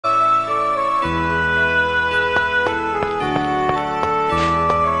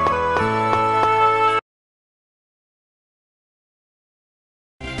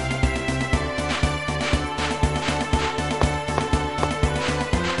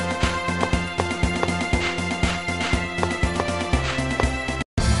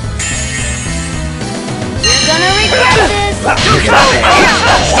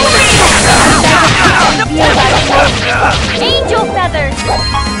Angel feathers!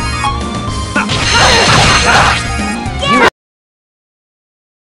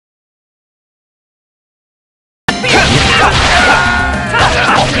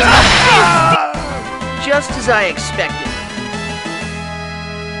 Just as I expected.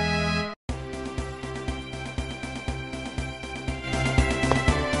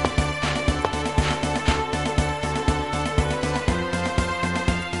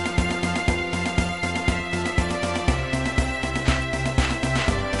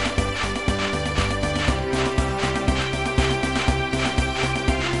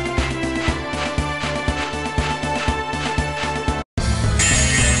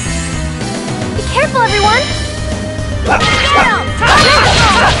 Careful, everyone! Get him!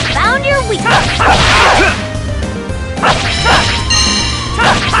 Found your weakness! Get him!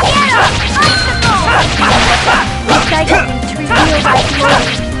 Icicle! This guy doesn't need to reveal my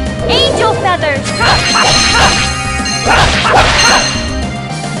glory. Angel feathers!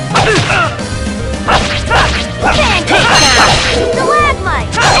 Pancake down!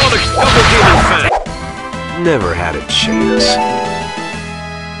 Stalagmite! Never had a chance.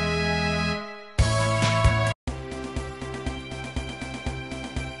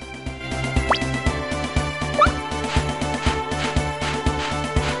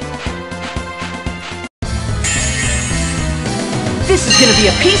 This is gonna be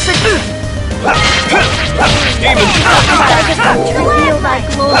a piece of... Reveal my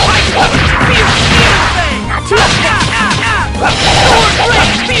glory. Not too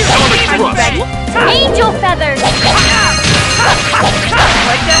ready? Angel feathers!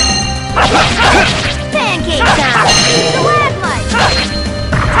 Like that? Pancake down! Stalagmite!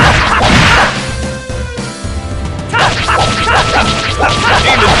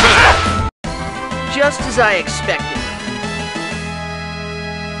 Just as I expected.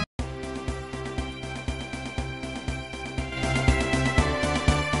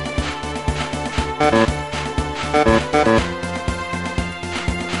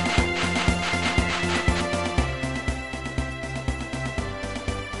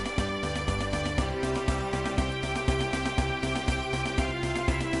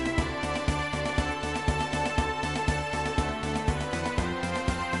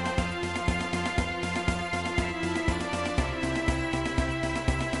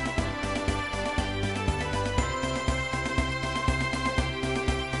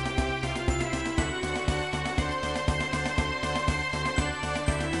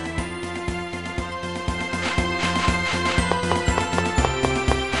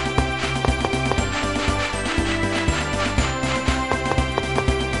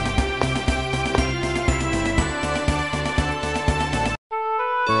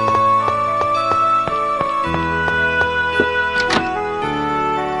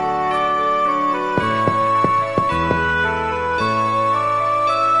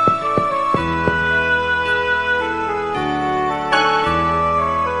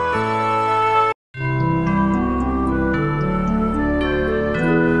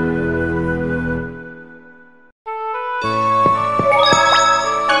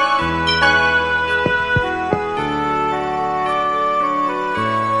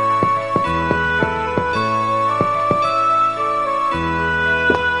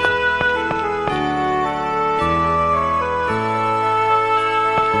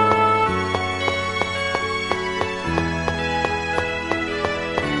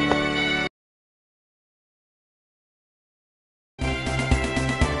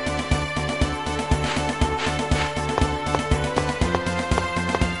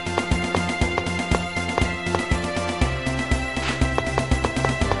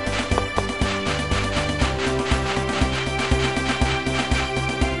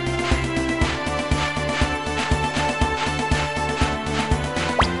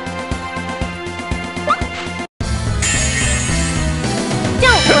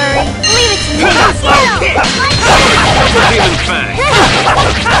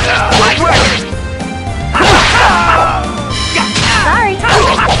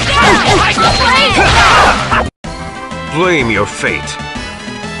 Blame your fate.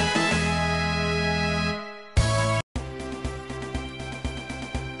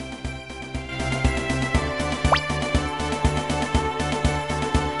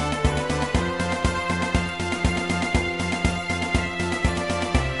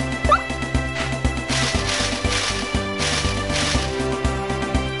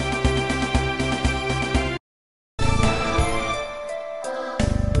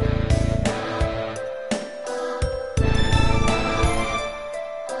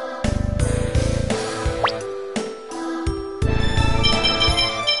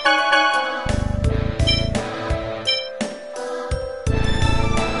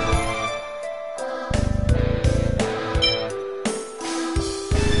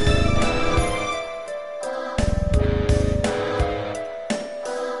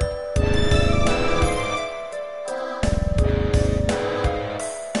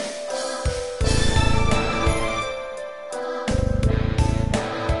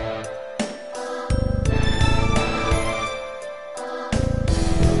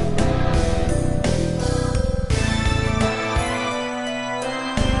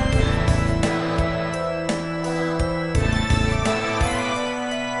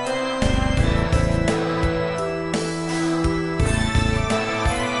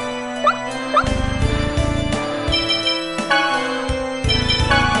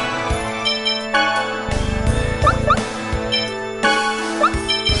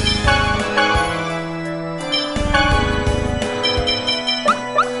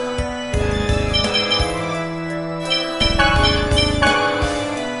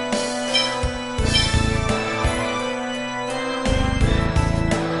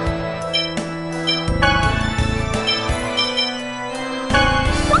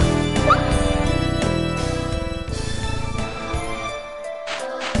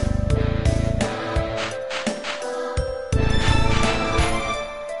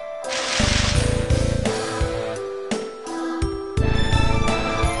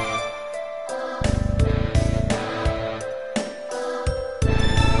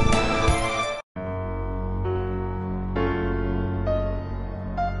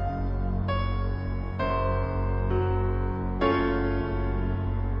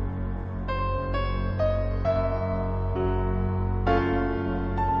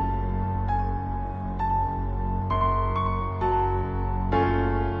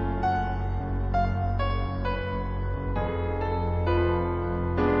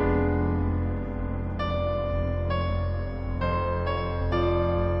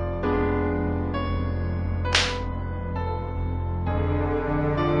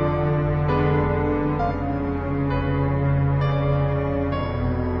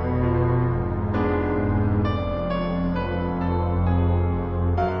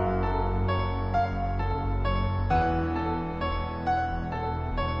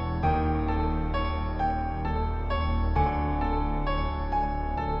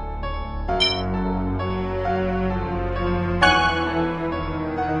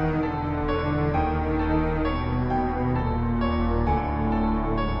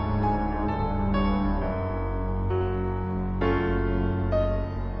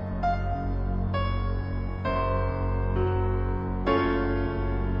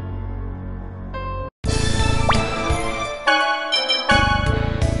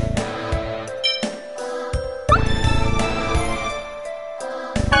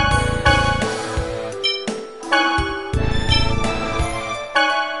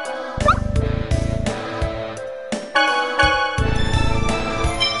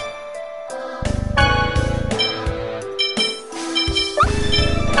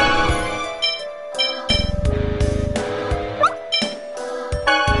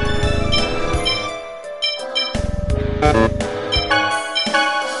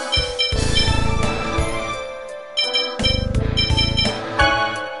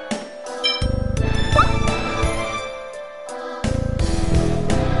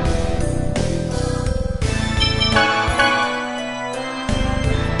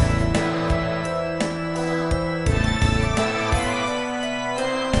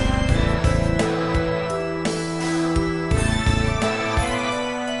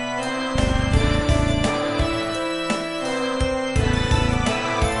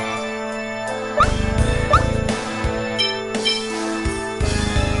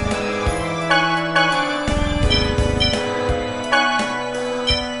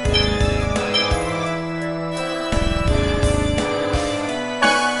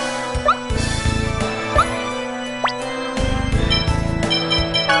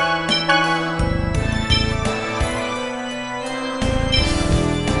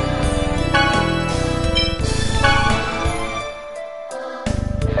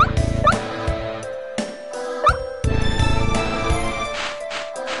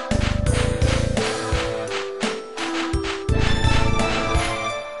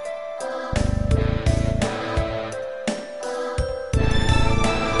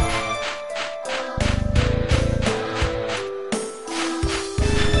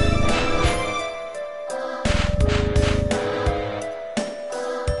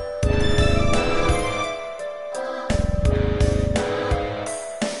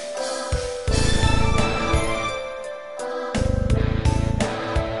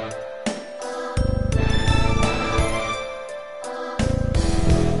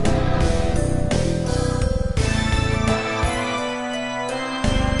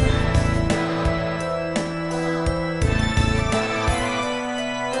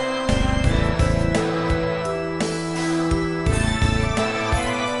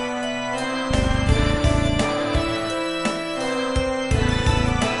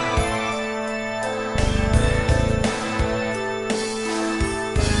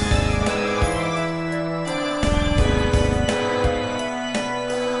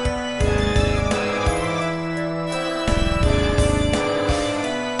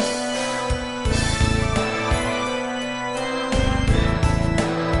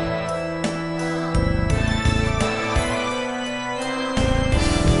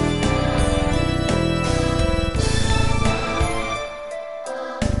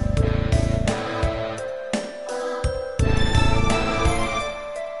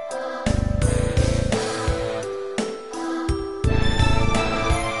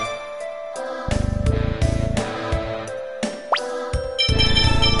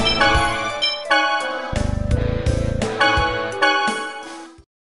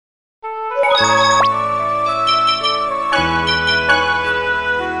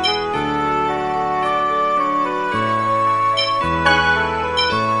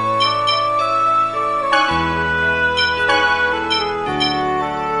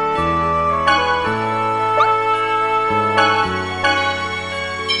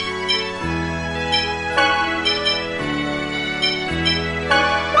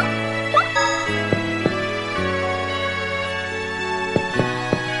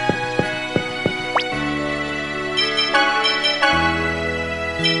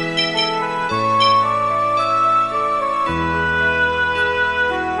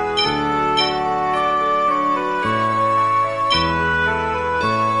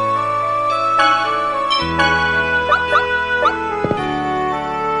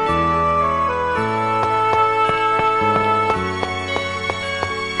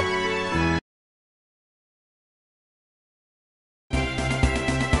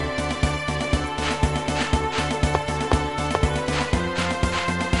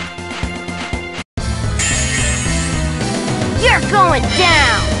 going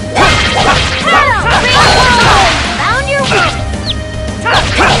down! Hell! Found your way!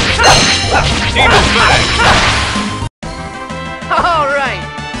 Demon Fang! All right.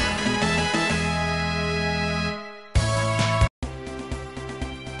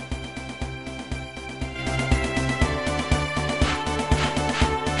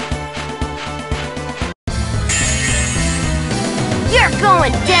 You're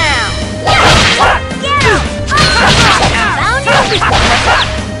going down! Get him! Found your weakness!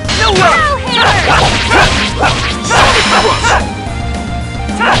 No way!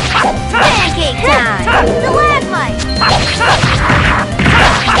 Pancake time! Stalagmite! Get him!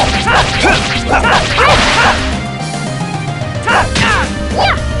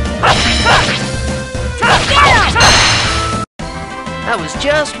 I was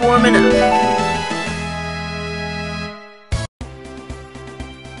just warming up.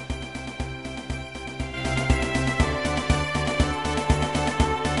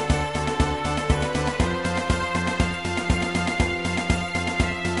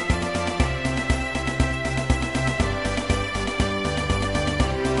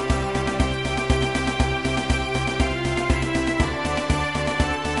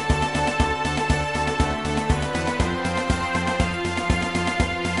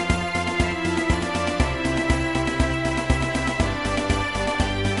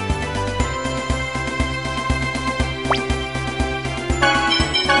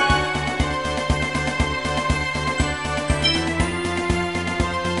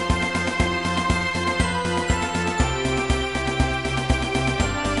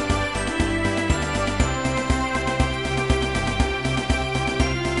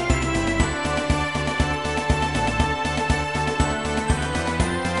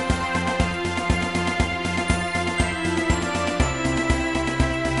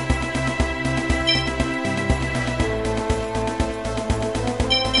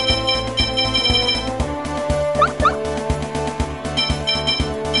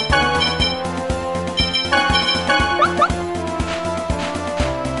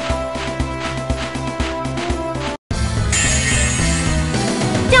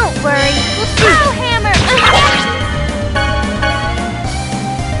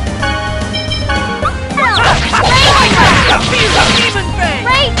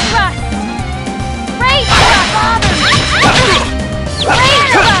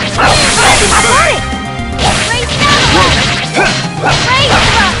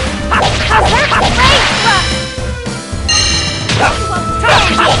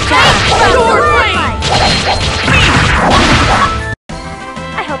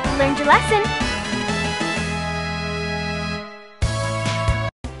 I hope you learned your lesson.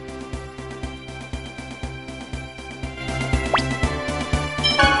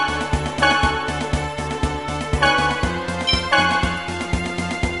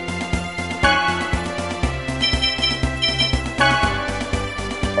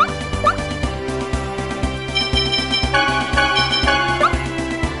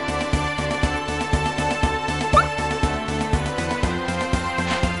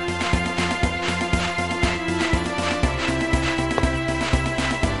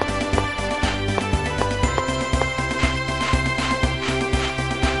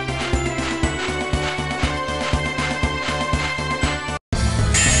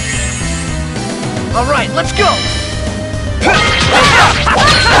 All right, let's go. In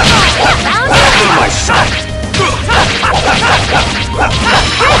my sight!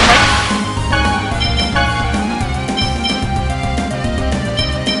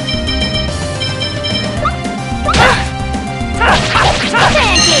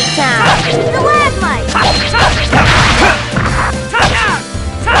 Pancake time! Stalagmite!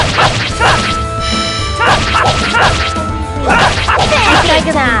 Pancake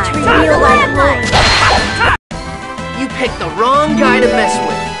time! Stalagmite! You picked the wrong guy to mess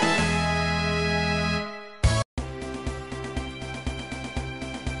with.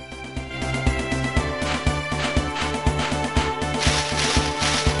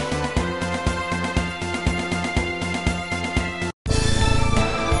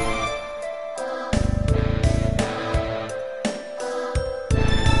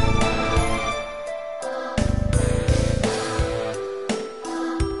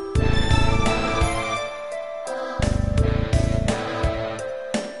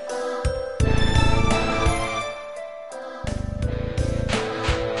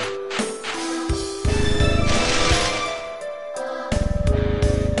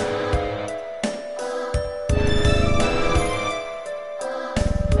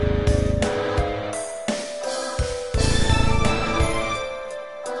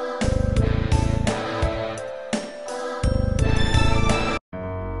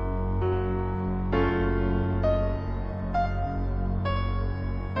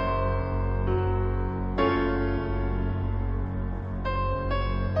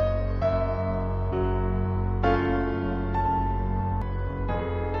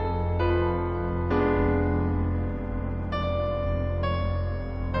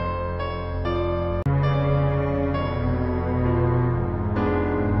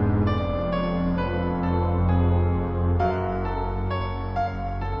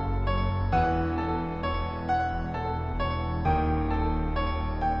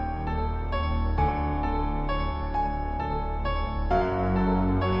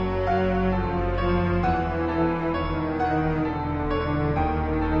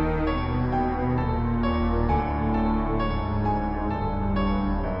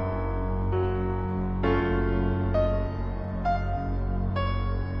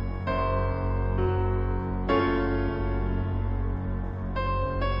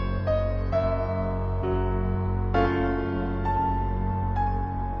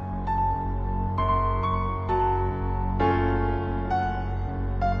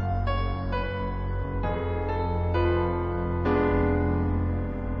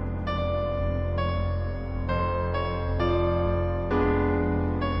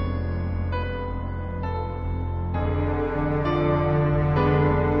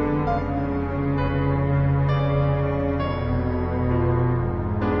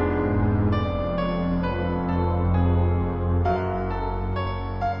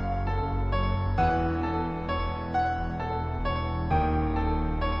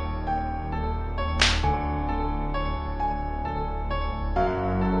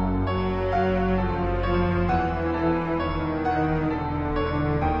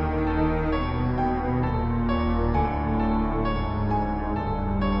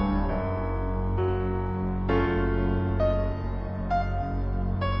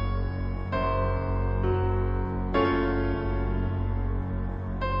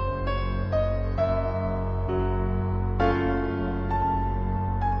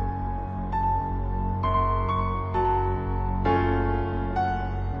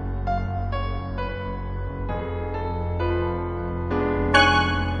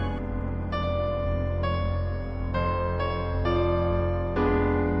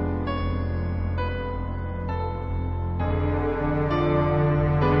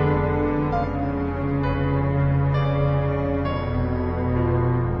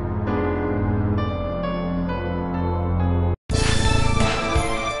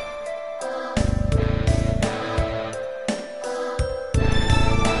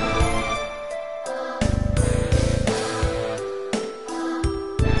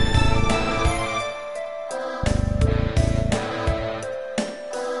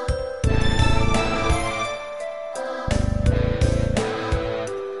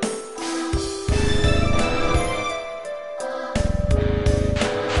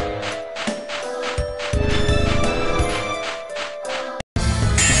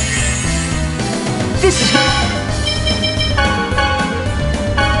 This is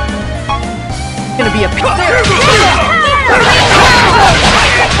gonna be a Not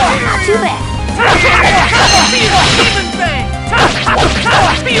too bad.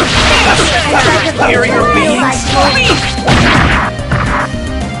 Superior beings.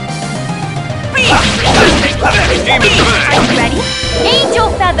 Demon fang. Ready? Angel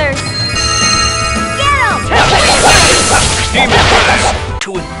feathers. Get 'em! Demon fang.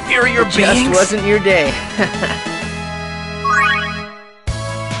 To inferior just beings. wasn't your day.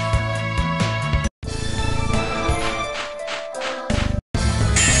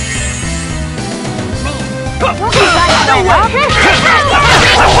 Don't you guys stand up?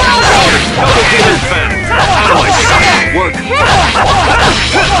 Double demon fang. Out of my sight. Work.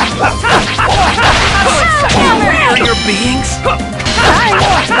 Inferior beings.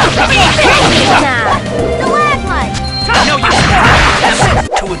 Stalagmite! No, you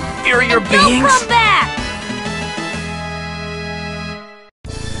to inferior Don't beings. come back!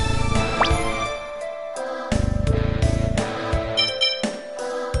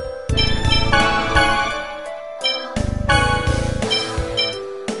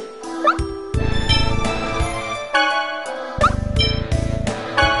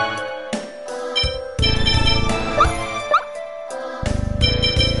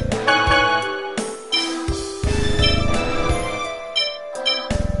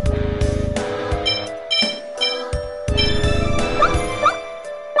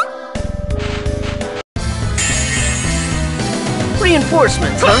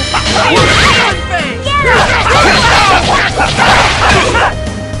 Reinforcements, huh?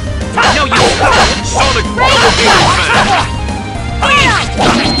 No, you solid double demon fang.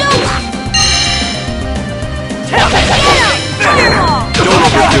 Don't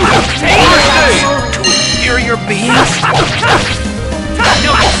overdo it. To inferior beings.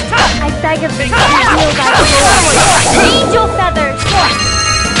 No, I beg of you, reveal thy glory. Angel feathers!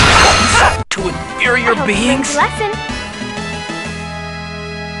 to inferior I hope you beings. learned a lesson.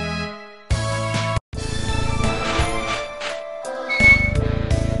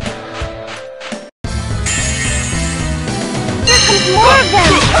 Here comes more of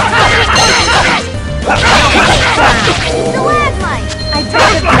them! Stalagmite! I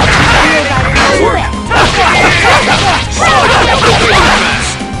beg of you, reveal thy glory. Solid double demon fang.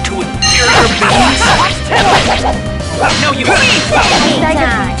 To inferior beings. No, you I beg of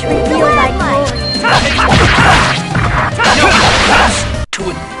you, to reveal thy glory. no, to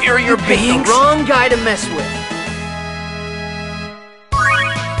inferior The beings. wrong guy to mess with.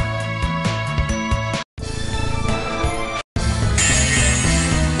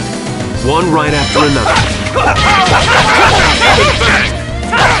 One right after another.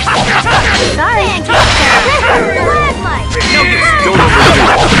 Sorry, I can't Stalagmite! No, you don't overdo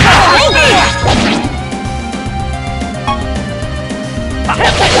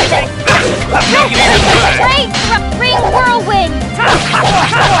Wait! Ring whirlwind!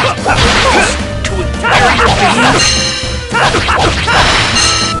 to inferior beings.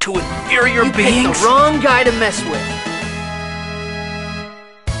 To inferior You picked beings. the wrong guy to mess with.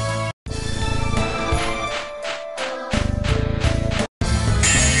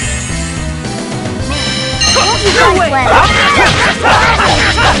 Won't you guys let up?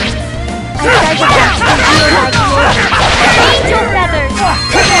 I beg of you, to reveal thy glory. Angel feathers!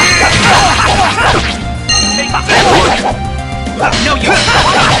 No, you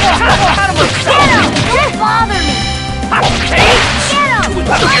Get 'em! Don't bother me! Get 'em! to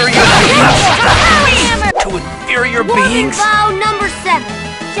inferior beings. Hammer! To inferior Warning beings. vow number 7.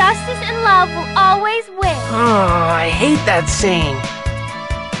 Justice and love will always win. Oh, I hate that saying.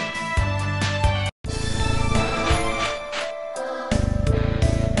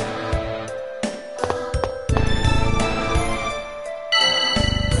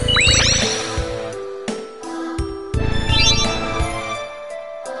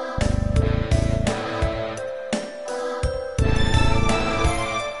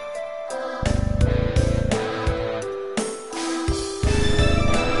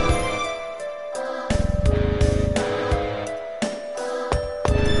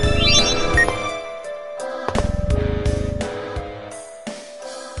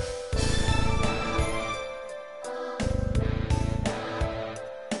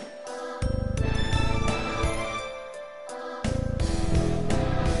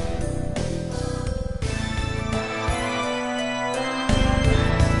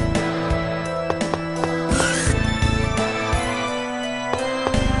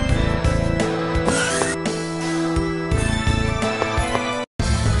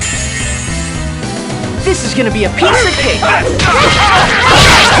 This is gonna be a piece of cake.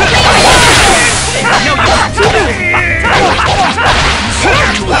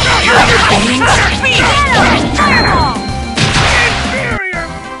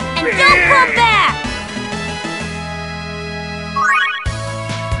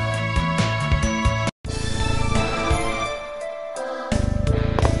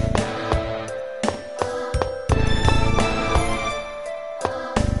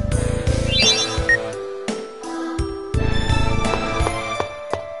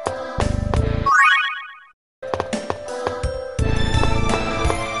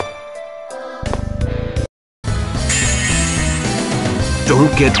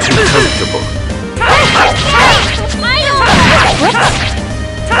 Don't get too comfortable.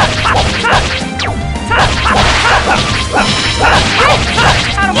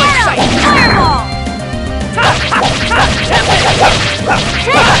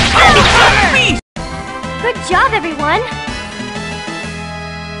 Good job, everyone!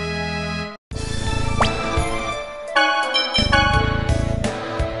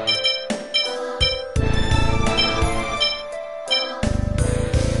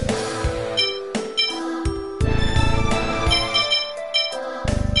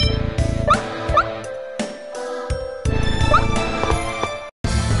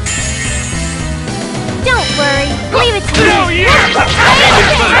 Leave it to me! Oh, yeah!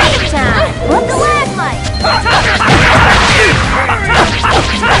 Time! Look the lag light!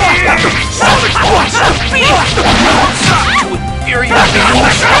 Sonic Blast! Inferior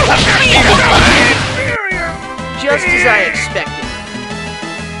beings! Just as I expected.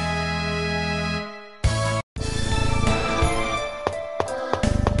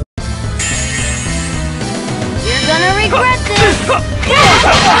 You're gonna regret this!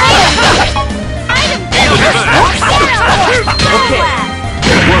 Okay.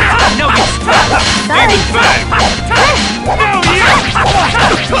 No, you stop! Sorry! Oh, yeah!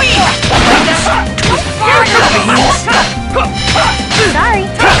 Please! Sorry!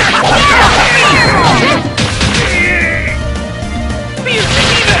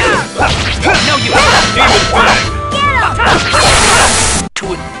 No, you to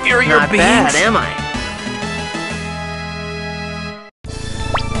inferior Not beings? bad, am I?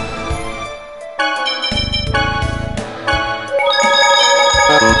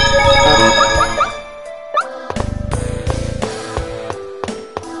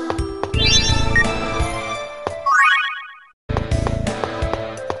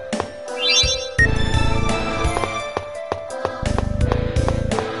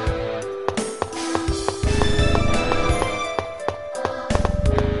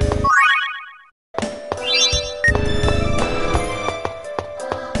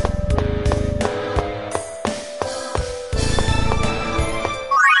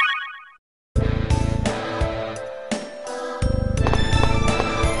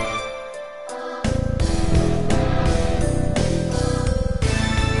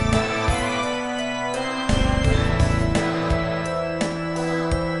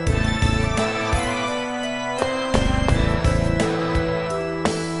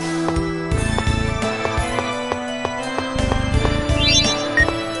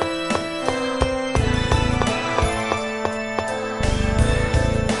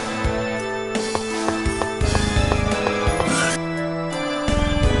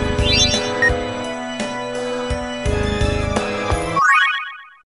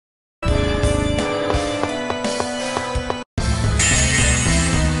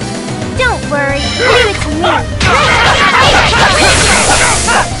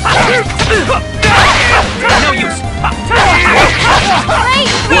 No use!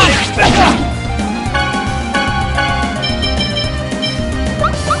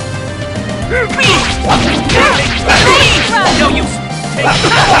 No use!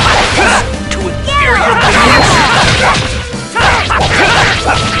 To inferior beings!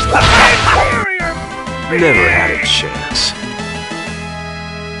 Never had a chance.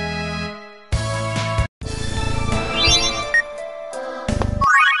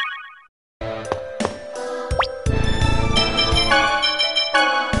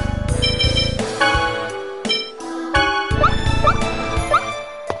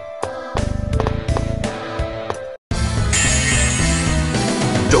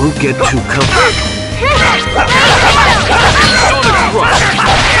 Don't get too comfortable.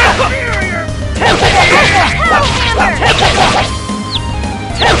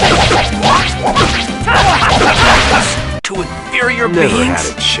 To inferior Never beings?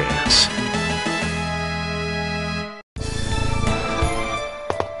 had a chance.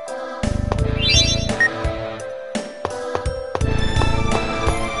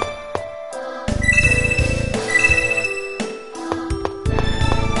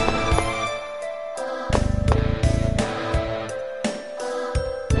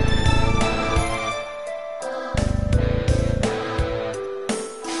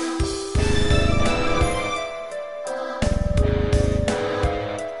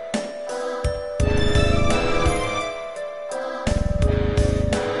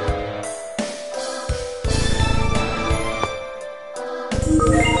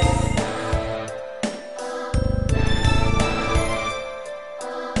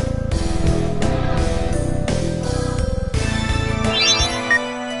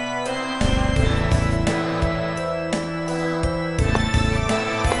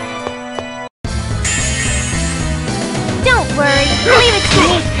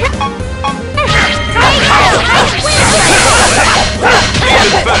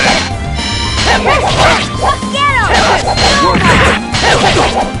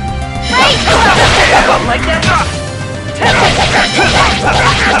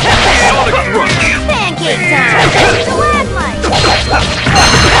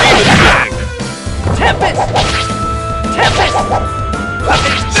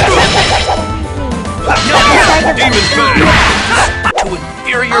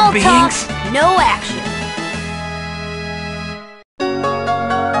 All talk, beings? no action.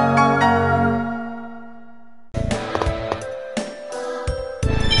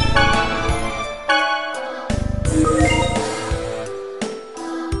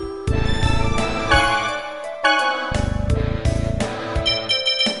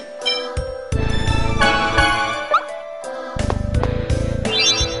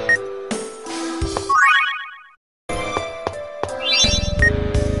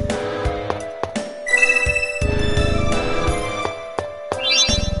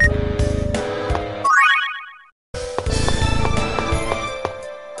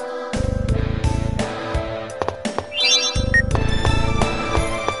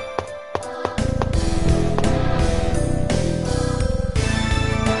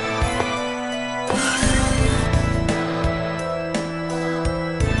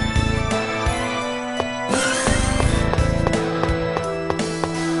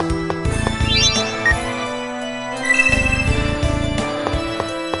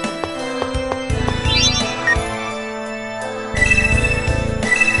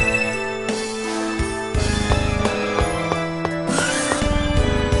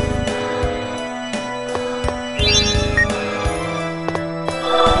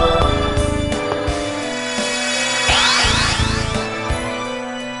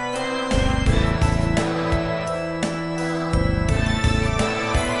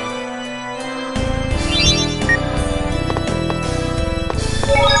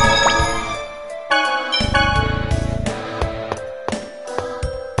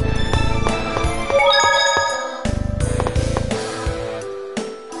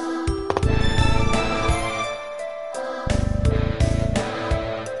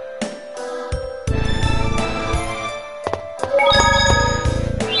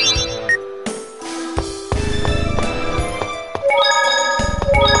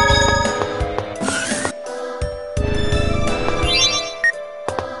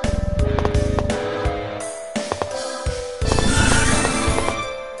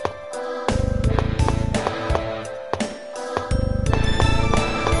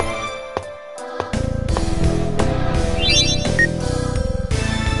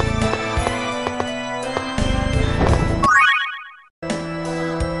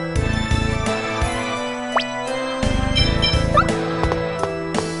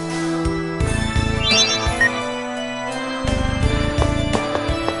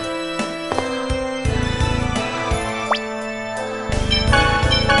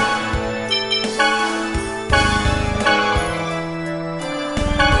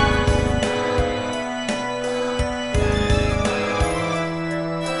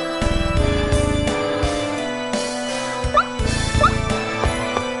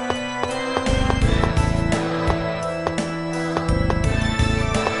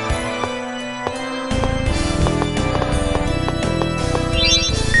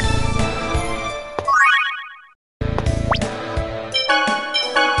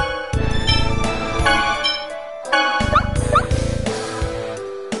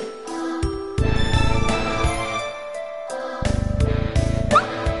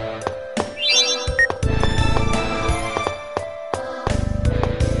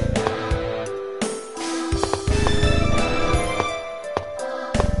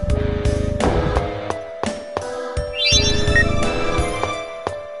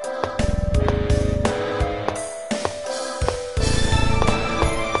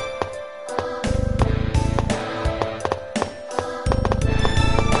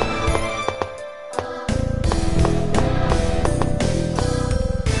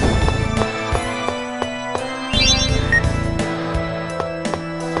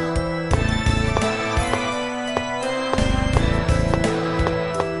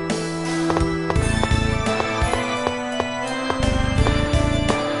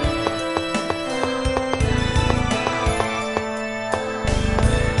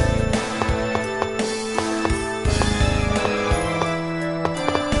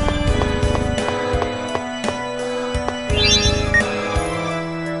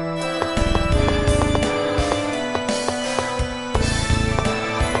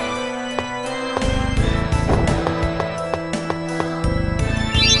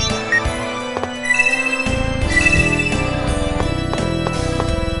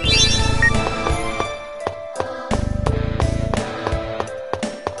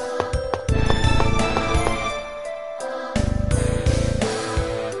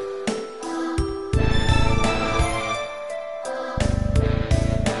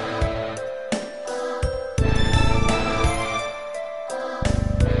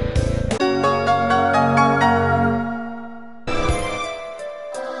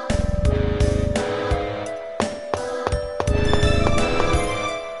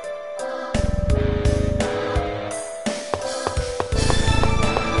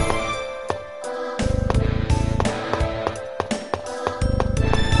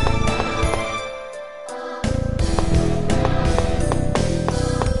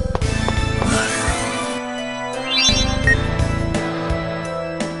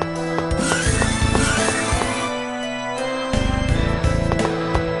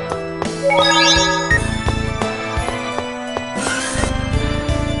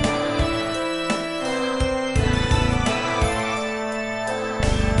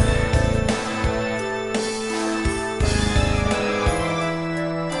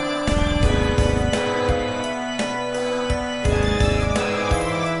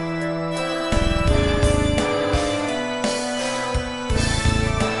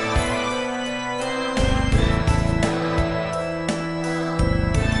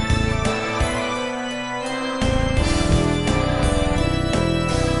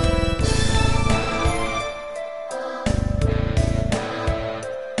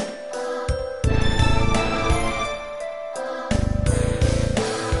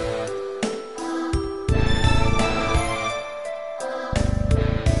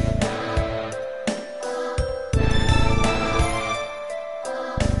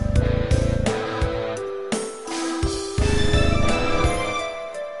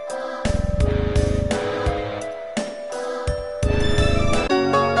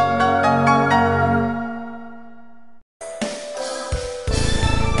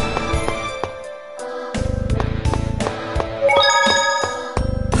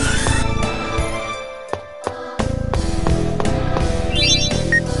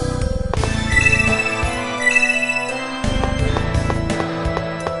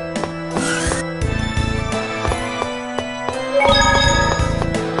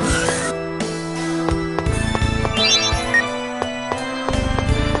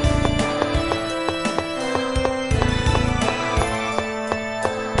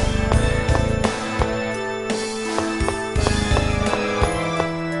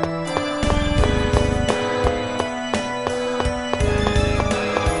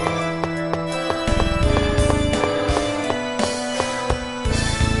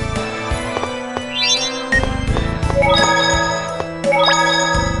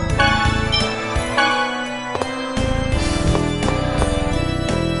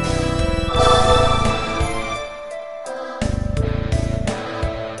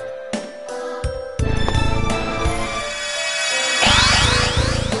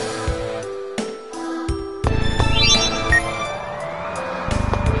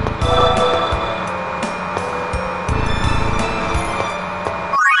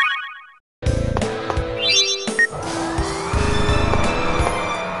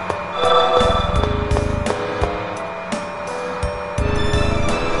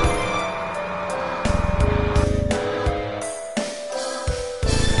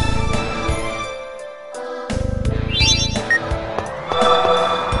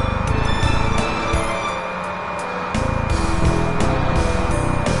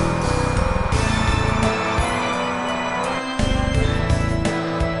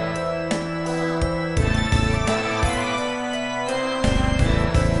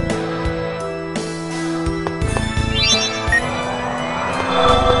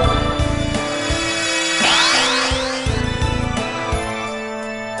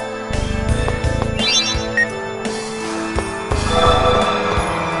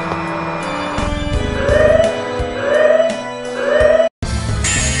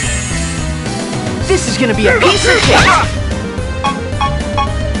 This is gonna be a piece of cake!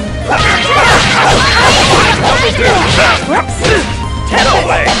 Whoops! No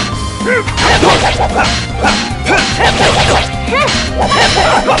way!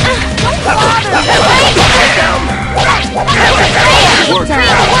 Work time!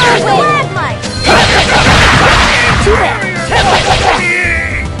 Too bad!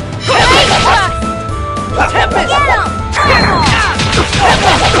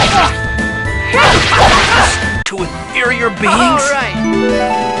 To inferior beings?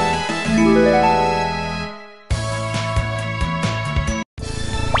 Alright!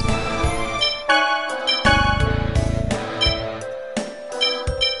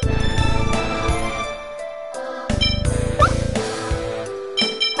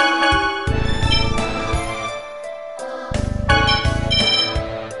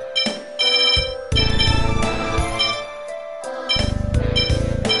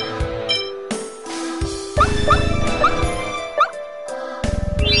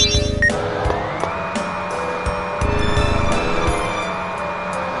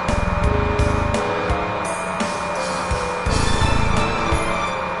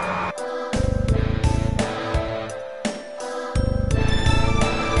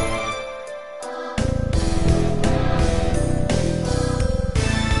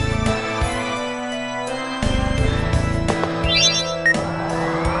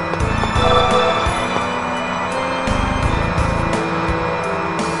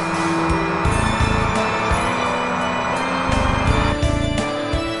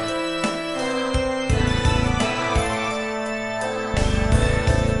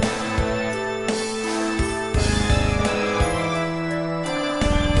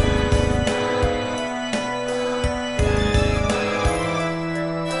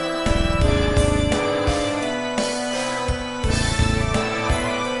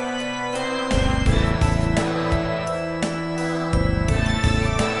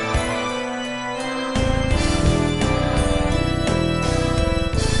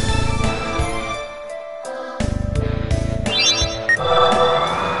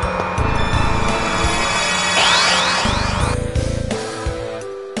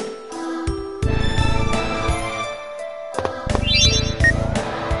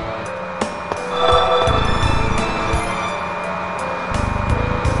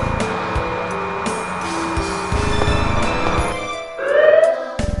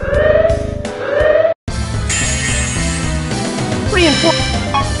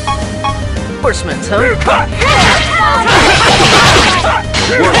 Reinforcements, huh?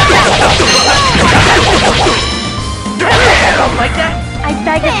 Like that? I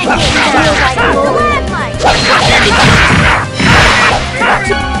beg of you, feel like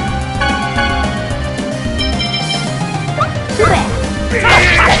Too bad.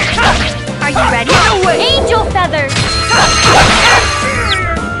 Are you ready? No way! Angel feathers!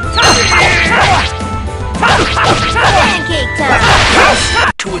 Pancake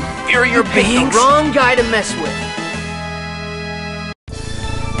time! To inferior Picked beings? the wrong guy to mess with.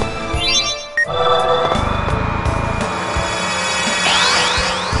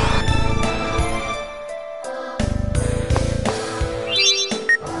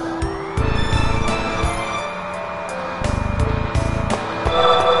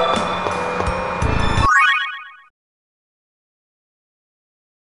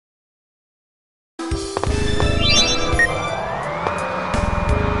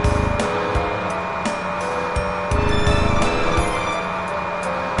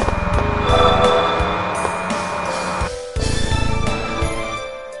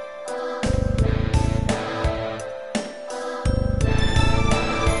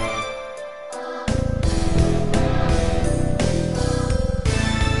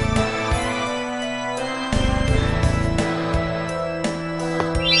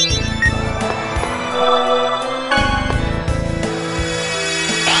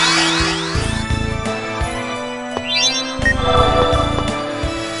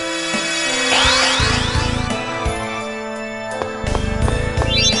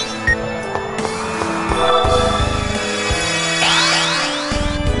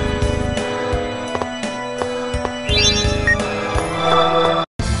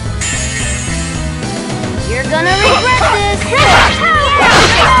 You're gonna regret this!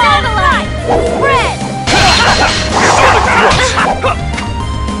 Satellite! Spread!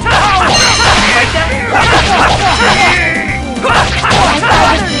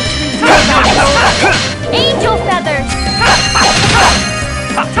 Angel feathers!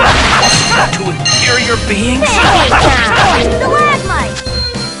 To inferior beings? Pancake time! Stalagmite!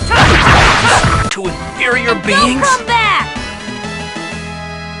 To inferior Don't beings? come back!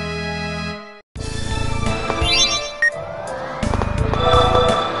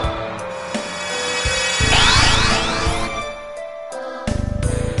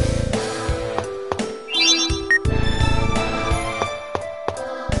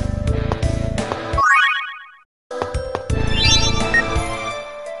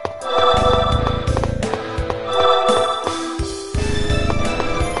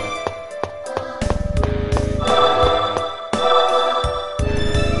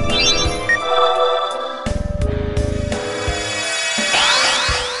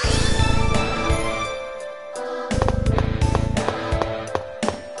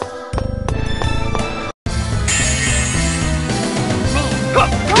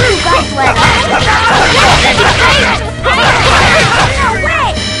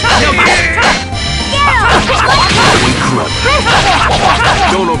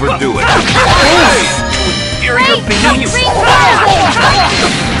 overdo it. Inferior beings!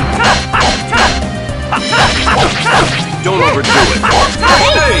 Don't overdo it.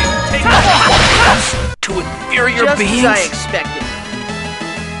 To inferior Just beings! as I expected.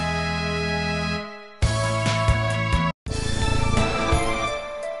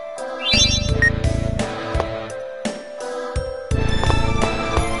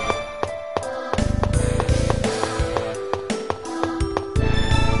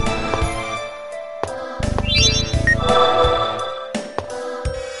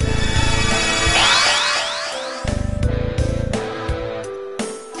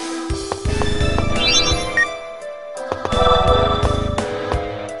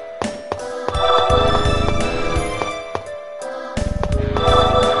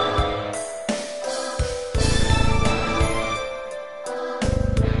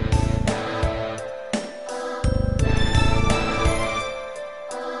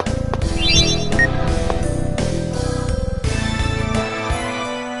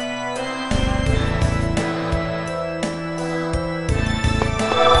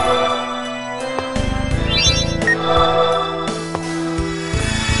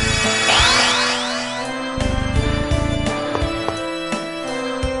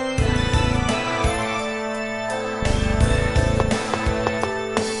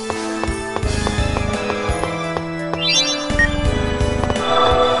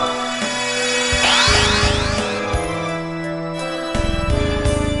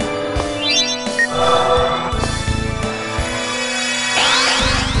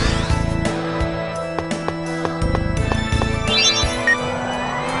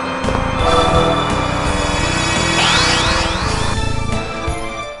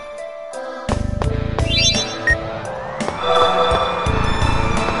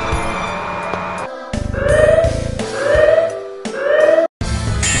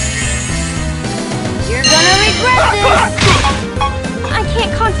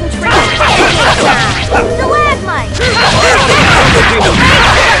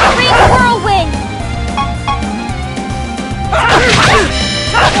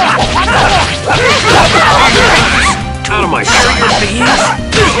 Out of my sight.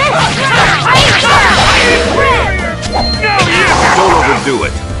 Don't overdo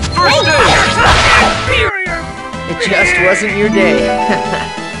it. First aid! It just wasn't your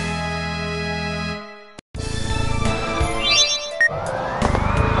day.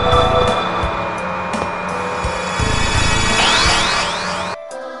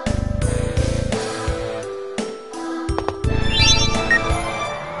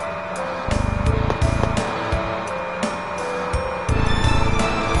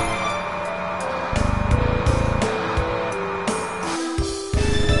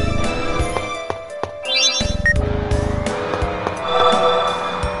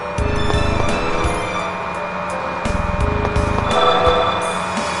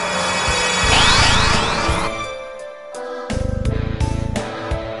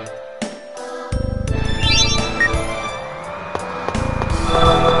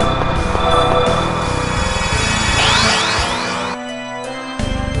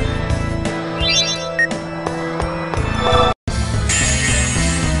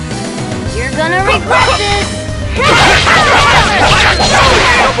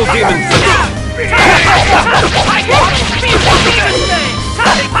 Double demon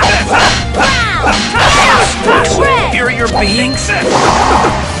Inferior beings!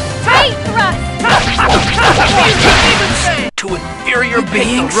 Tight thrust! To inferior Picked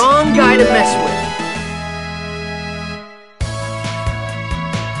beings! the wrong guy to mess with.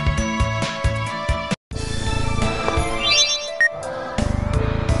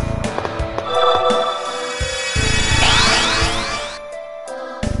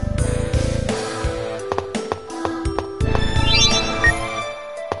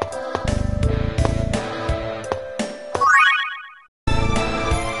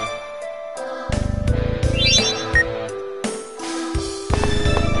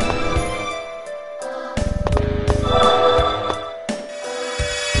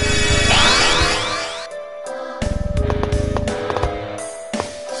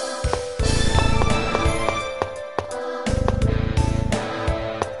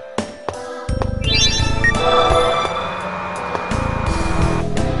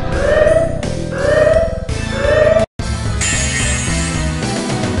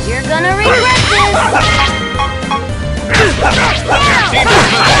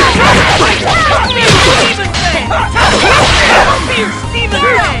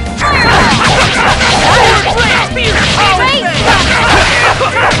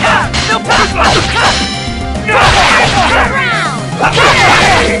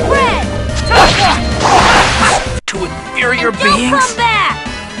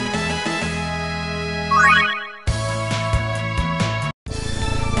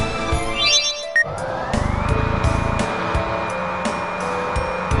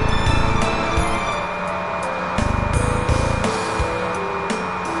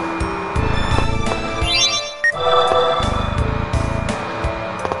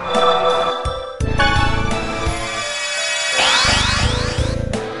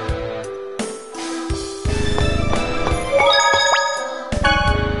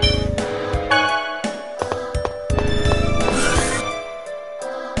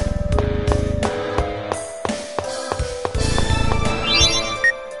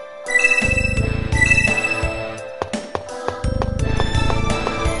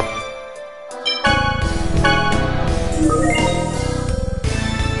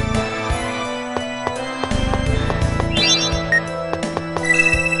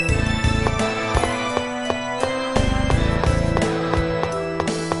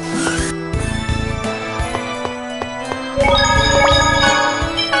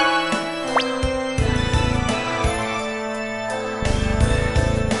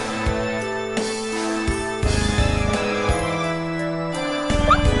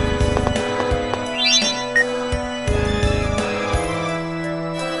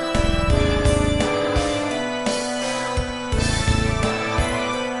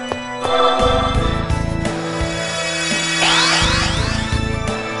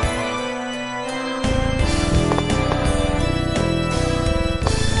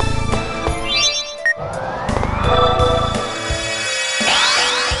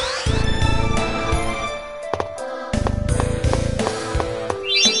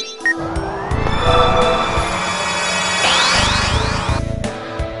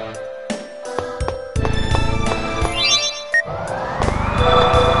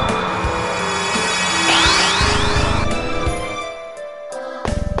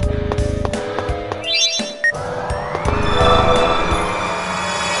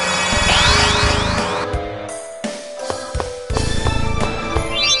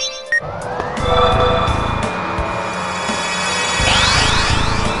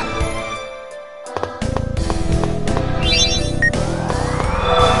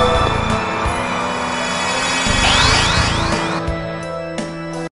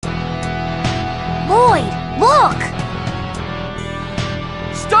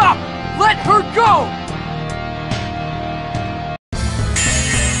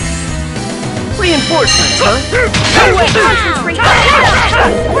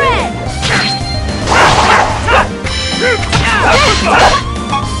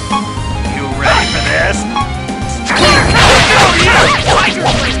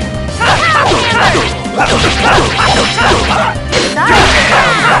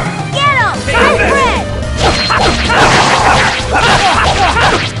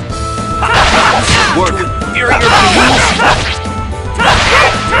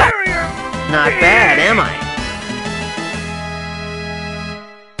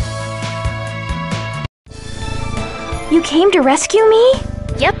 You came to rescue me?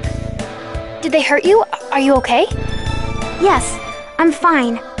 Yep. Did they hurt you? Are you okay? Yes, I'm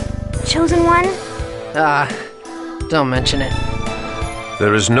fine. Chosen One? Don't mention it.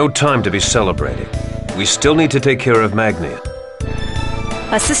 There is no time to be celebrating. We still need to take care of Magnia.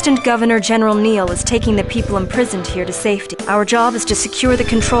 Assistant Governor General Neal is taking the people imprisoned here to safety. Our job is to secure the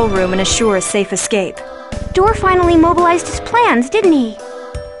control room and assure a safe escape. Door finally mobilized his plans, didn't he?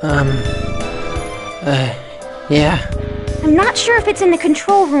 Yeah. I'm not sure if it's in the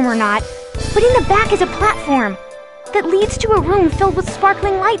control room or not, but in the back is a platform that leads to a room filled with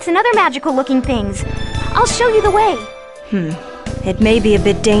sparkling lights and other magical-looking things. I'll show you the way. It may be a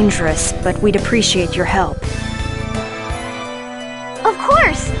bit dangerous, but we'd appreciate your help. Of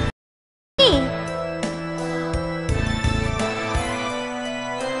course! Me.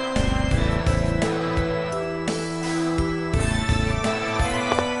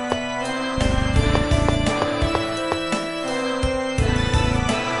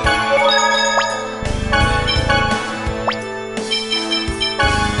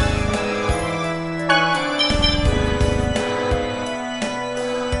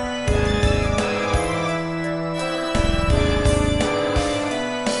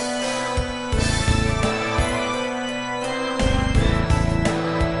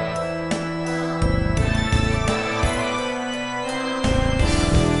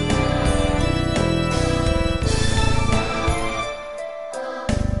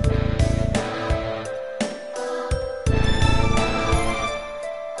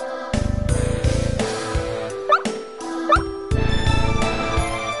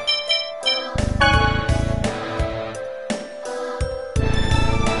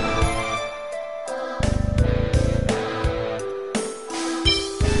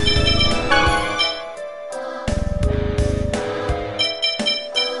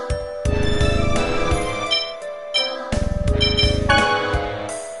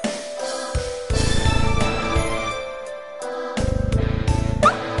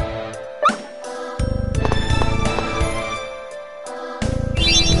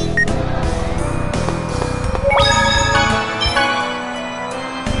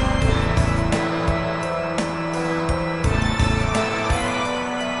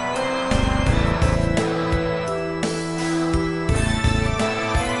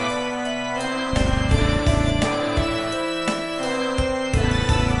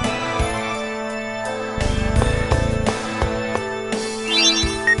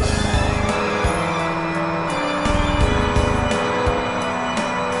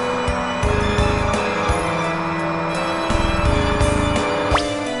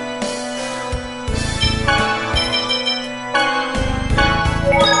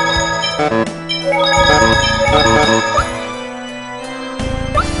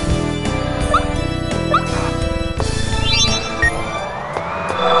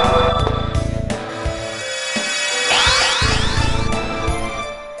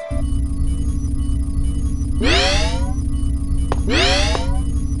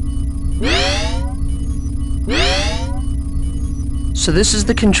 So this is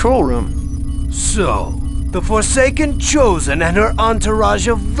the control room. So, the Forsaken Chosen and her entourage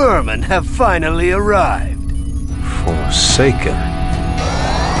of vermin have finally arrived. Forsaken.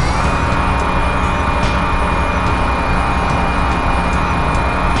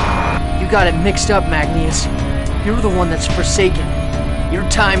 You got it mixed up, Magnius. You're the one that's forsaken. Your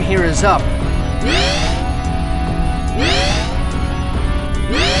time here is up.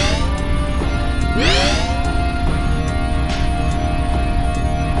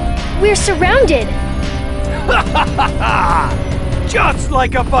 We're surrounded! Just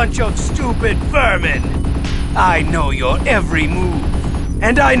like a bunch of stupid vermin! I know your every move.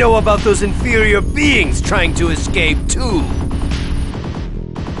 And I know about those inferior beings trying to escape, too.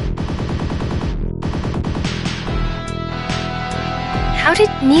 How did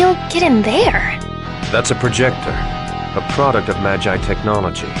Neil get in there? That's a projector, a product of Magi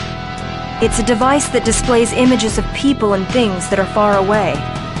technology. It's a device that displays images of people and things that are far away.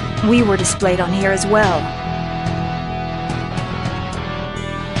 We were displayed on here as well.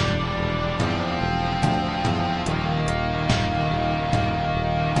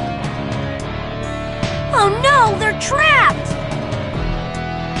 Oh no, they're trapped!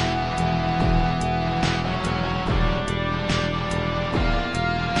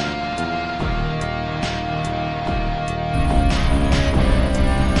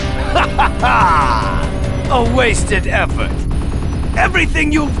 A wasted effort.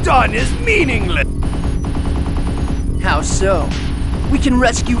 Everything you've done is meaningless. How so? We can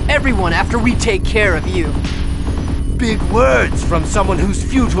rescue everyone after we take care of you. big words from someone whose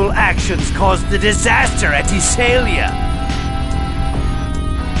futile actions caused the disaster at Iselia.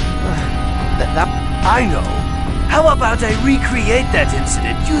 I know. How about I recreate that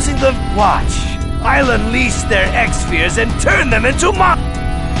incident using the watch? I'll unleash their X-spheres and turn them into No.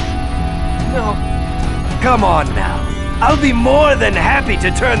 Come on now. I'll be more than happy to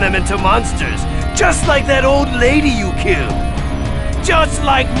turn them into monsters, just like that old lady you killed. Just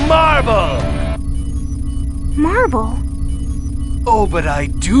like Marble! Marble? Oh, but I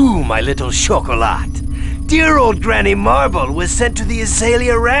do, my little chocolat. Dear old Granny Marble was sent to the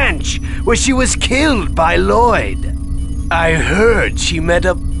Iselia Ranch, where she was killed by Lloyd. I heard she met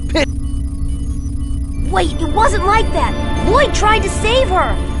a pit. Wait, it wasn't like that. Lloyd tried to save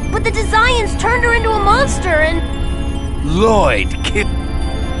her, but the Desians turned her into a monster and... Lloyd killed...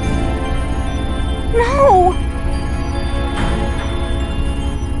 No!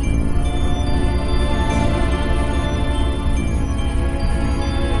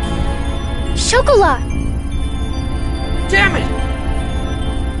 Chocolat! Damn it!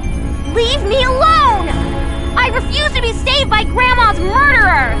 Leave me alone! I refuse to be saved by Grandma's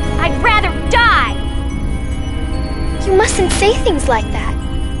murderer! I'd rather die! You mustn't say things like that.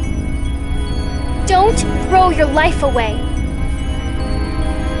 Don't throw your life away.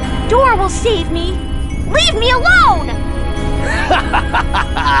 Door will save me! Leave me alone!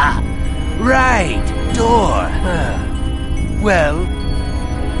 Right, door. Well...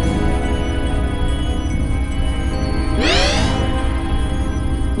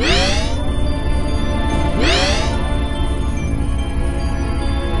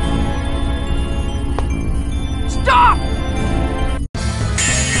 Stop!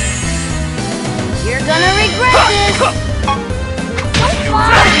 You're gonna regret this! Don't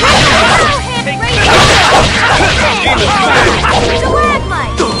fly!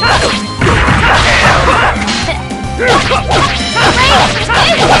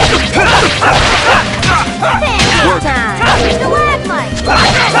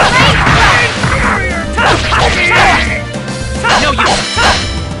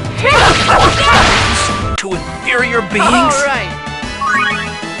 To inferior beings? All right.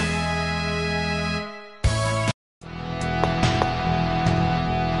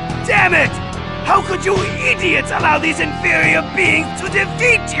 Damn it! How could you idiots allow these inferior beings to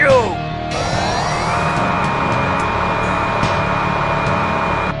defeat you?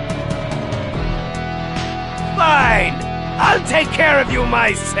 Fine! I'll take care of you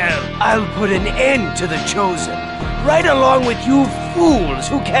myself! I'll put an end to the Chosen, right along with you fools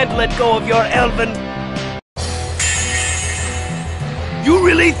who can't let go of your elven... You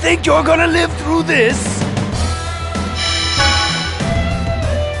really think you're gonna live through this?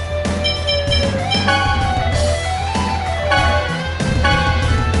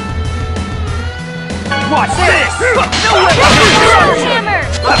 Watch this! No way! Hammer!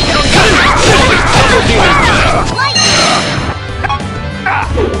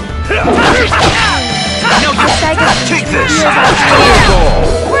 Take this!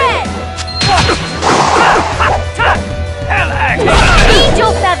 Red!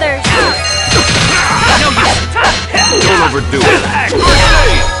 Angel feathers! Don't overdo it.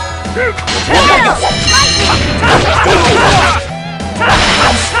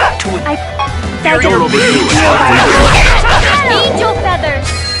 Don't overdo it. Angel feathers!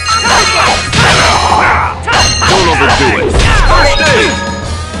 Don't overdo it. First aid!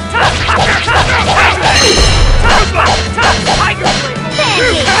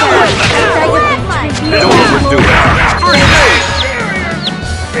 Don't overdo it. First aid!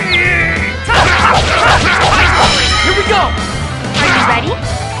 Here we go! Are you ready?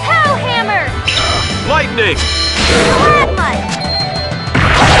 Hellhammer! Lightning! Gladlight!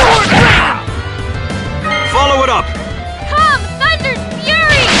 Follow it up! Come, Thunder's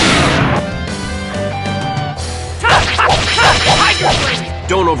Fury!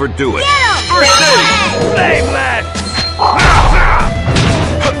 Don't overdo it. Get him! First aid! Flameland!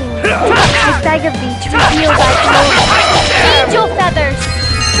 I beg of thee to reveal thy glory. Angel feathers!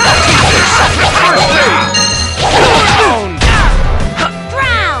 First aid!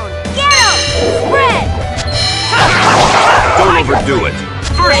 Drown! Get him! Spread! Don't overdo it.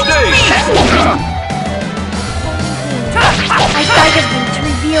 First aid! I beg of thee to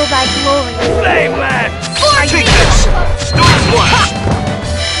reveal thy glory. Flameland! Take this! Storm Blast!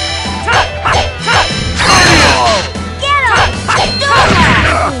 Get him!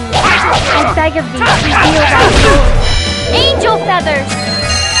 I beg of thee to reveal thy glory. Angel feathers!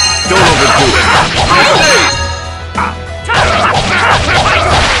 Don't overdo it. First aid!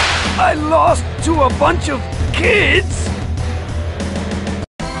 I lost to a bunch of kids?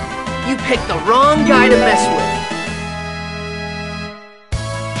 You picked the wrong guy to mess with.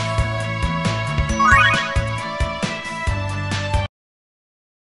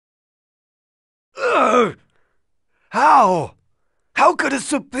 How? How could a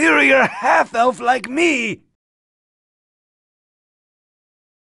superior half-elf like me?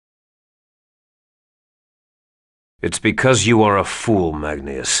 It's because you are a fool,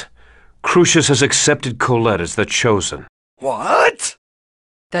 Magnius. Crucius has accepted Colette as the Chosen. What?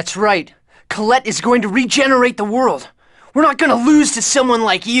 That's right. Colette is going to regenerate the world. We're not going to lose to someone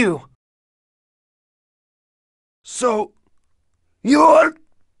like you. So, you're...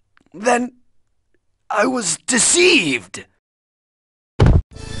 Then... I was deceived.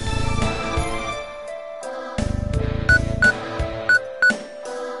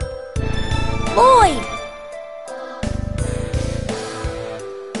 Lloyd!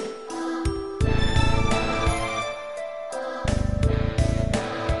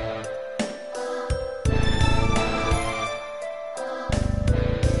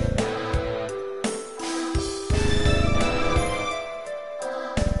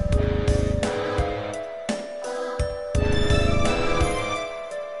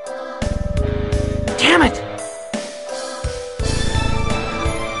 Damn it!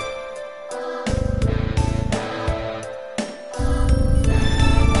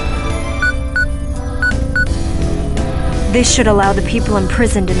 This should allow the people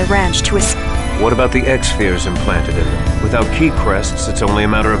imprisoned in the ranch to escape. What about the X-spheres implanted in them? Without key crests, it's only a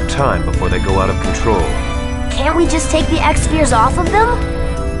matter of time before they go out of control. Can't we just take the X-spheres off of them?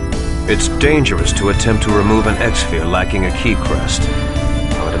 It's dangerous to attempt to remove an X-sphere lacking a key crest.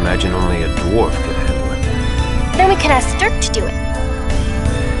 I would imagine only a dwarf could handle it. Then we can ask Dirk to do it.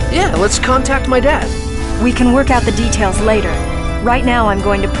 Yeah, let's contact my dad. We can work out the details later. Right now, I'm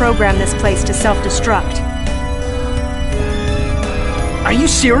going to program this place to self-destruct. Are you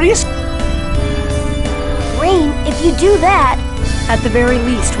serious? Rain, if you do that... At the very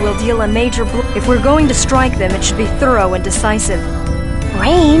least, we'll deal a major blow. If we're going to strike them, it should be thorough and decisive.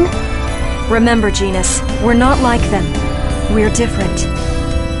 Rain? Remember, Genus, we're not like them. We're different.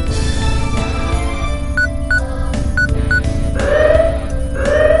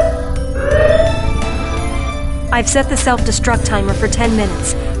 I've set the self-destruct timer for 10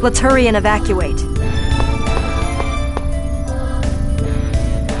 minutes. Let's hurry and evacuate.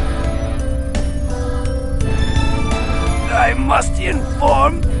 I must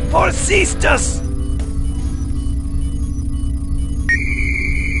inform Forcestus!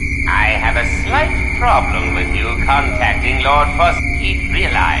 I have a slight problem with you contacting Lord Forcestus.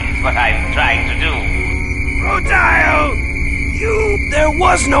 Realize what I'm trying to do. Rodile! There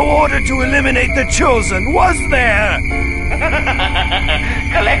was no order to eliminate the Chosen, was there?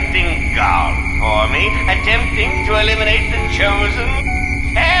 Collecting gold for me, attempting to eliminate the Chosen.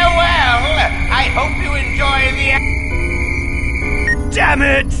 Farewell! I hope you enjoy the... Damn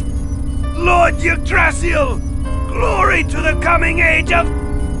it! Lord Yggdrasil! Glory to the coming age of...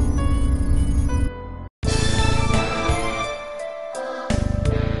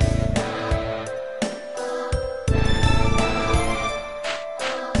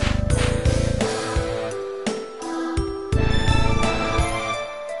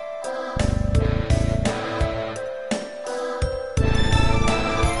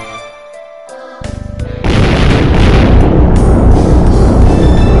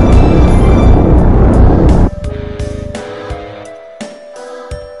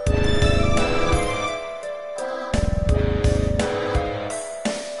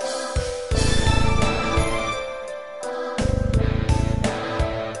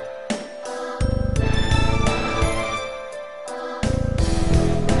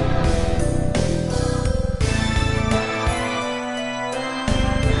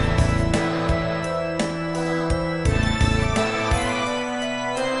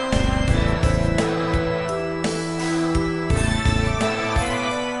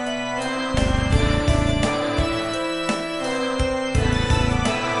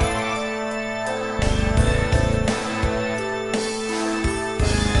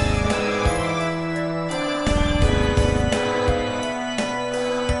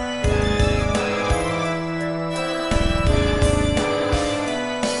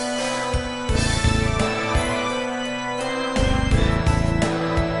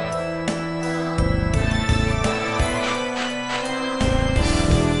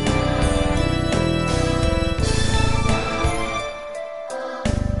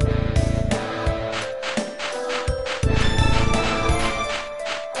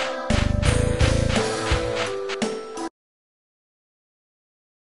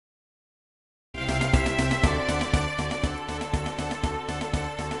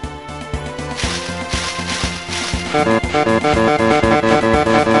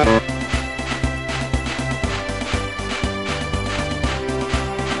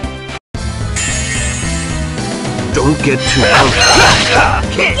 get too close.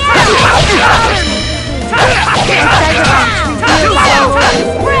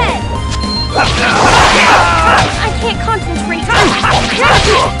 I can't concentrate.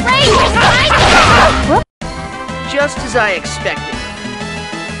 Just as I expected.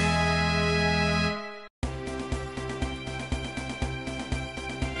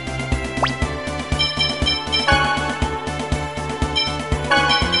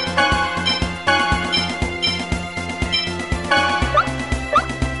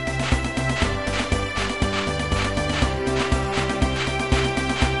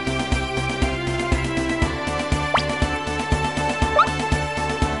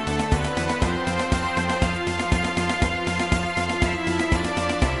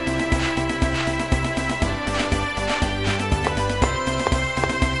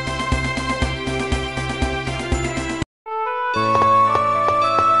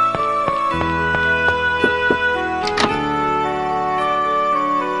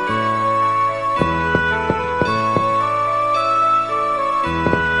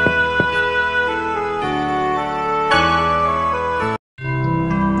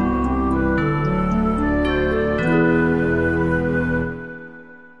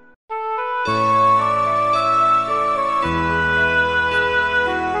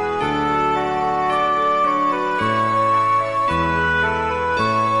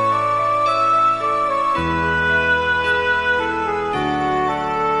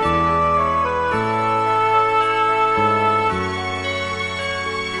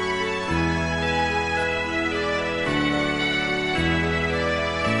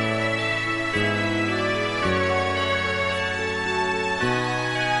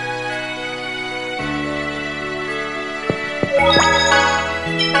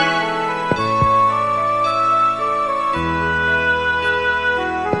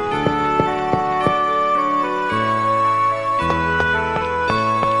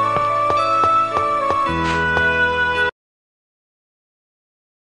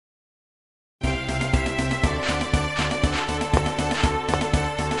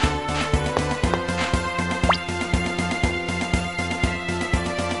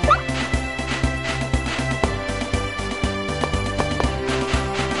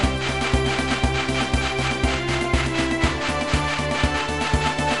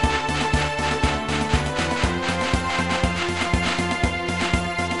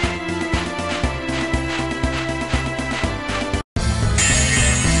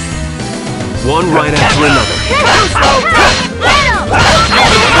 One right after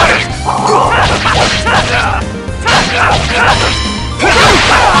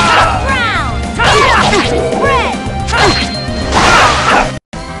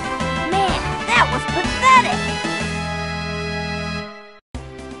Man, that was pathetic.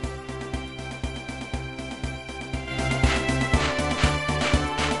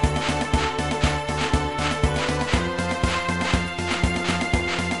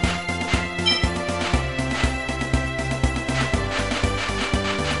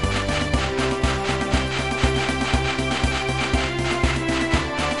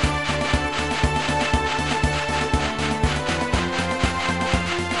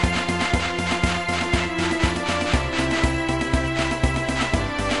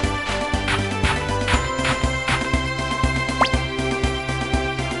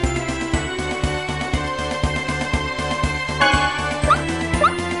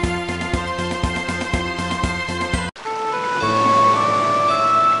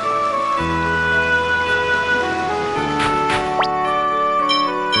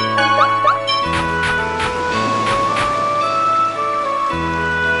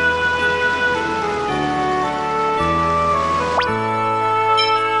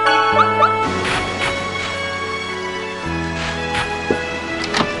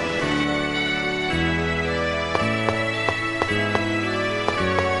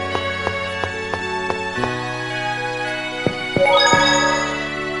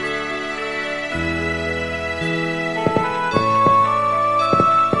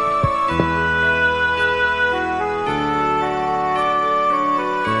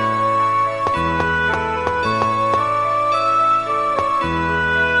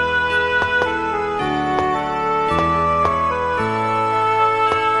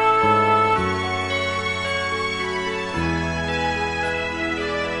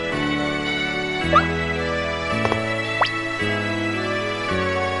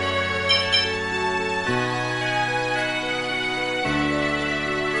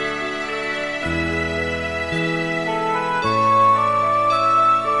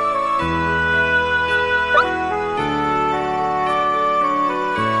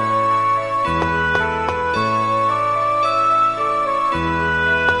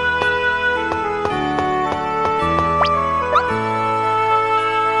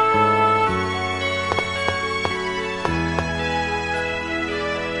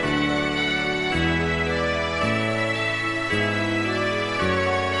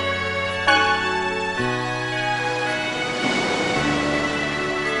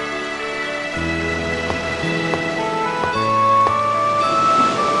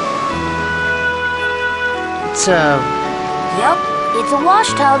 It's a... Yep, it's a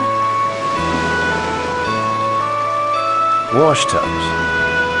wash tub. Wash tubs.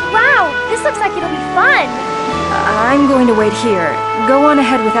 Wow, this looks like it'll be fun. I'm going to wait here. Go on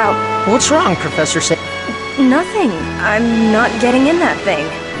ahead without... What's wrong, Professor Sage? Nothing. I'm not getting in that thing.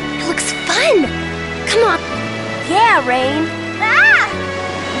 It looks fun. Come on. Yeah, Rain. Ah!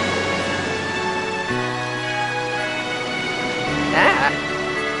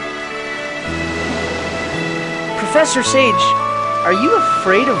 Professor Sage, are you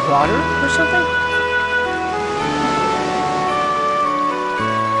afraid of water or something?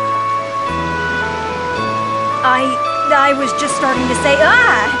 I was just starting to say,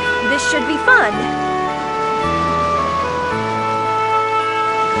 this should be fun.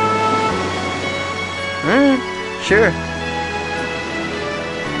 Sure.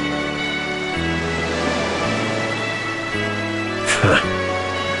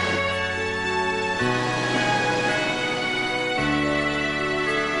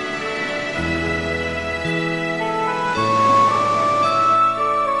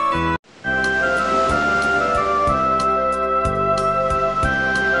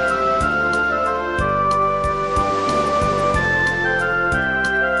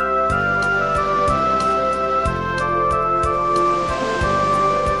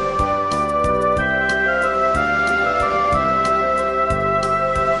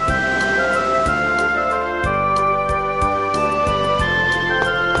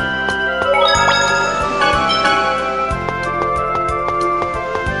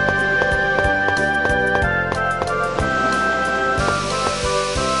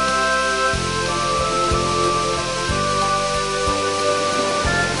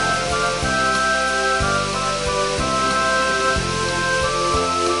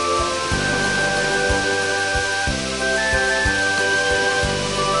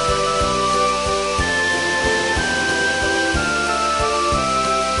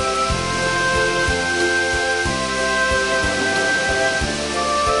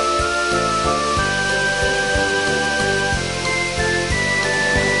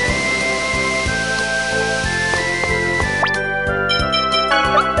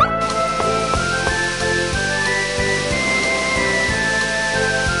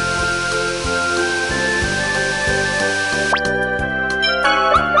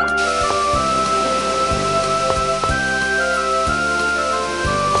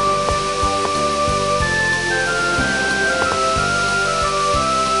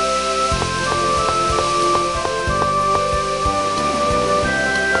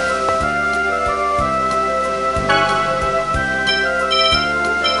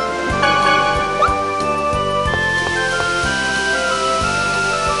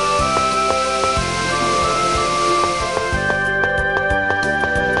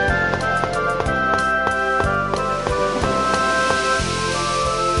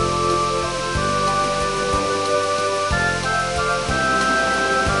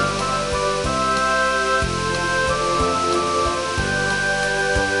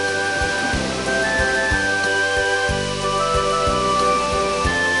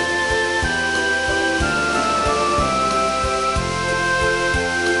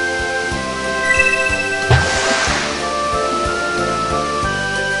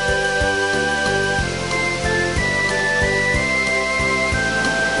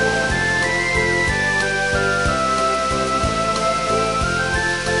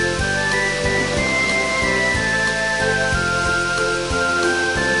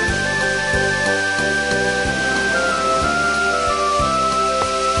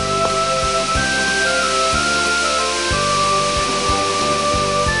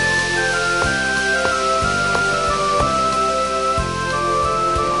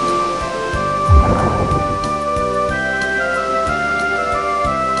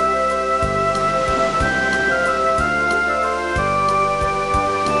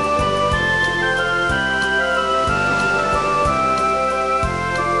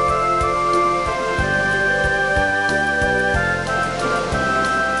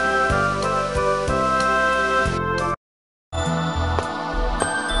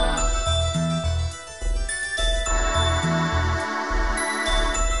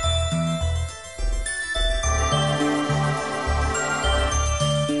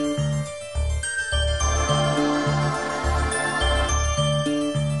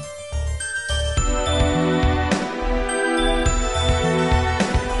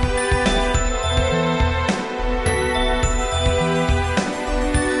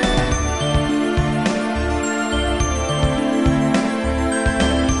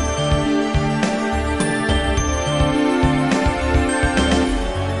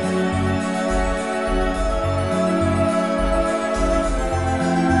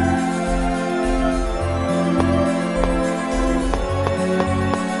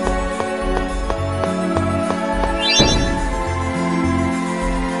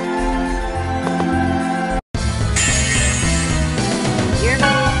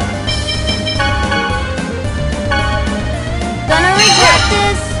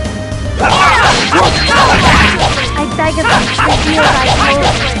 Tiger reveals I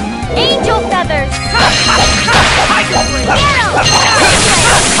told Angel feathers!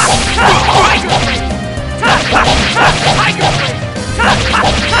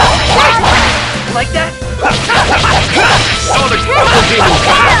 Like that?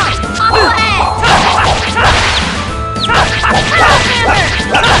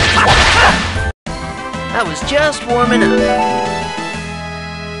 That was just warming up.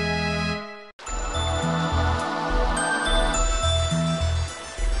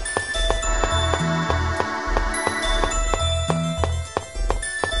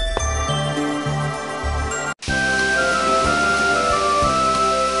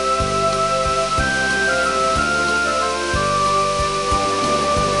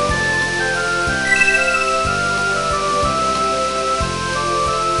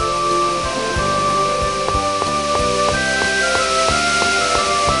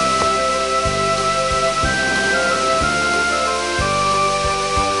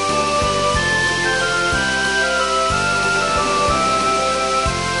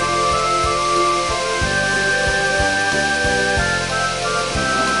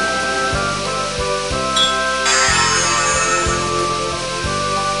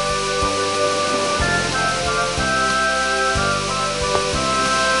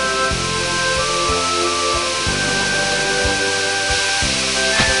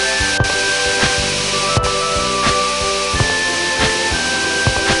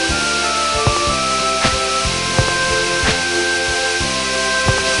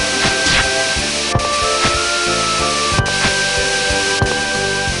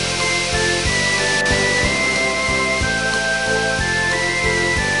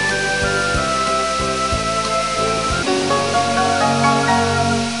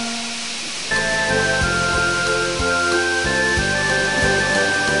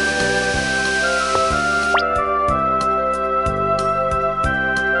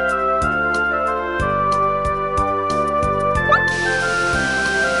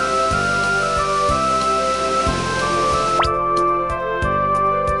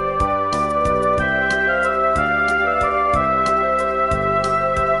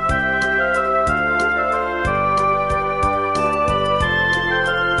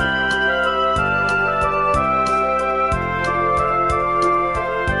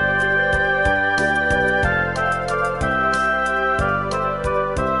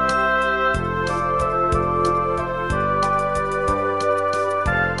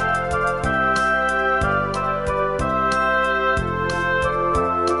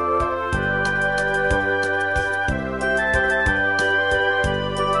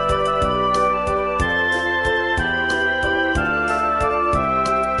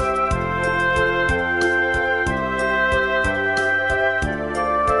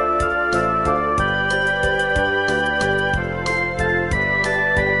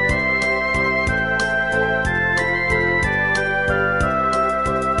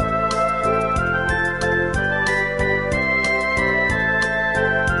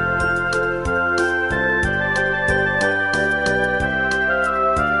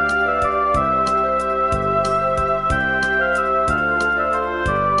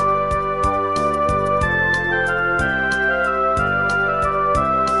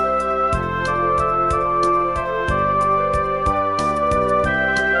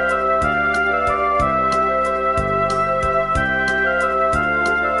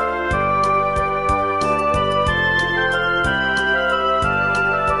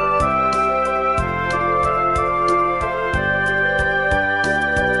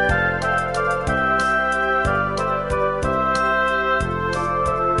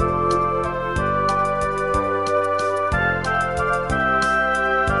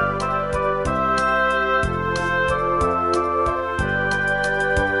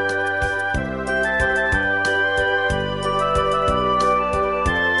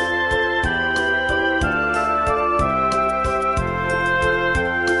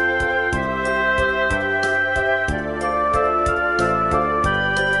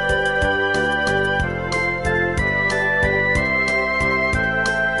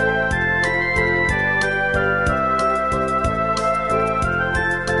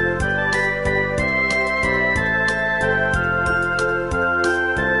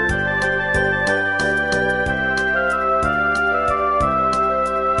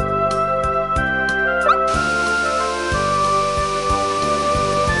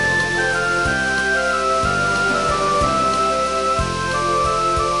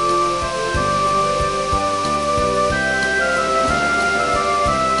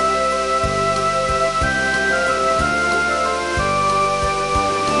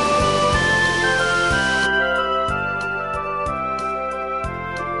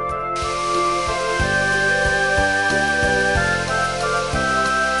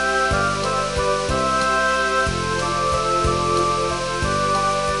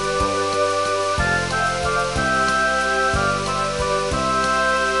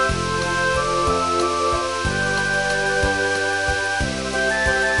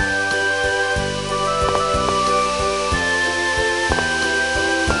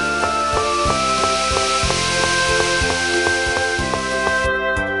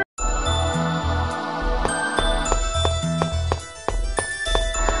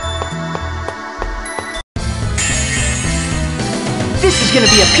 is gonna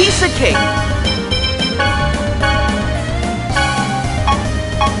be a piece of cake.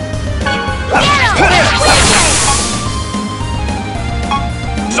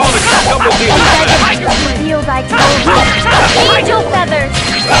 Double deal. Feels like angel feathers.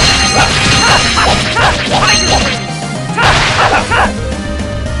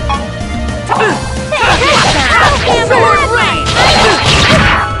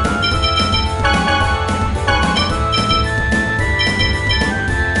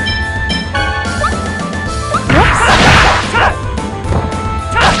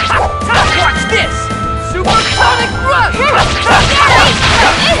 Watch this! Supersonic rush!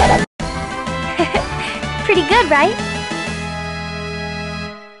 Pretty good, right?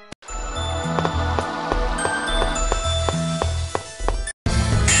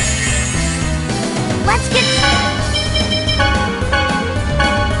 Let's get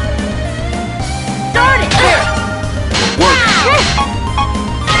started!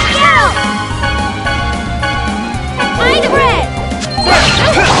 Go! Find the bread!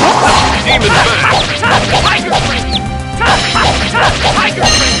 Demon Fang. Tiger Flame! Tiger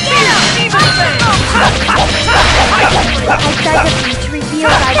Flame! Demon Fang! Outside the beach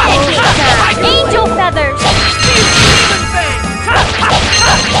reveals angel feathers! Demon Fang!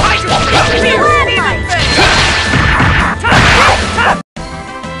 Tiger Flame! Demon Fang!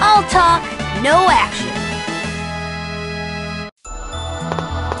 All talk, no action.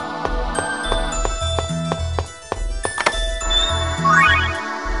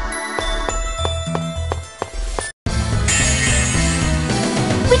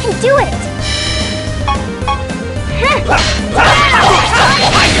 We can do it!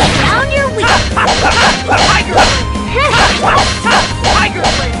 Down your wheel! Tiger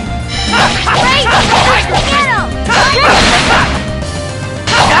Flame! Great! Get him!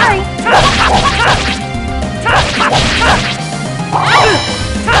 Sorry!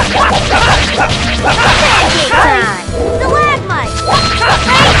 Pancake time! Stalagmite!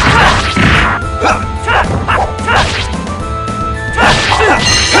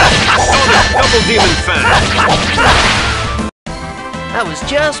 Double Demon Fang. I was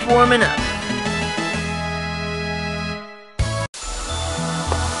just warming up.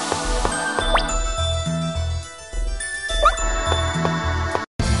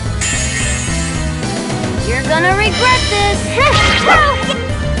 You're gonna regret this.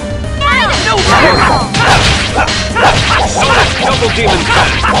 No! Double Demon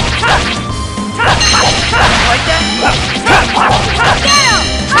Fang. Like that?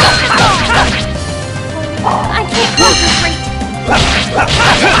 I can't concentrate!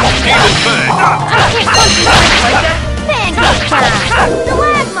 Demon Fang. I can't concentrate! Like that? Pancake time!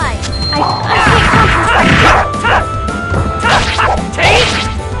 Stalagmite! I can't concentrate! Taste?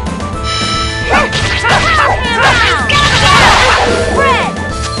 Bread!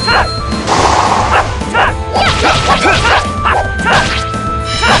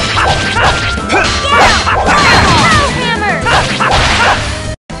 Hammer!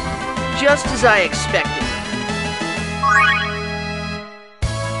 Just as I expected.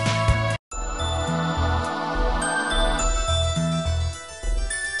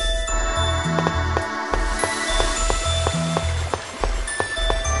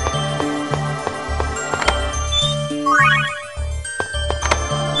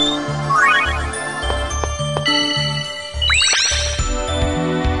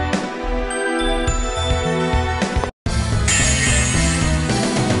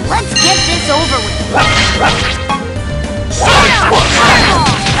 Let's get this over with.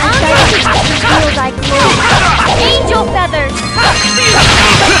 Feels like angel feathers!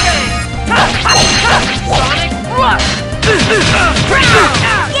 Sonic Rush! Get him!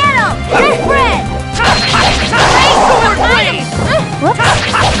 Bread! Sword Blade! Whoops!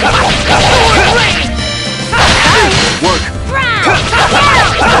 Sword Blade! Work. Brown!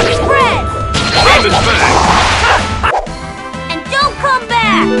 Get him! Bread! Demon Fang. And don't come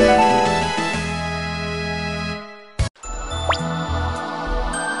back.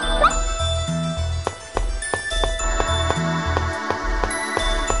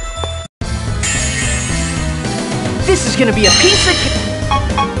 This is gonna be a piece of cake.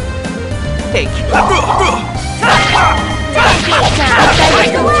 Pancake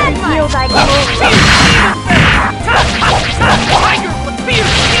time! Feels like Tiger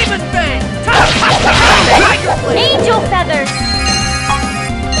Fierce Demon Fang! angel feathers!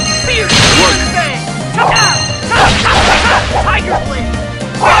 Fierce Demon Fang! Tiger Blade!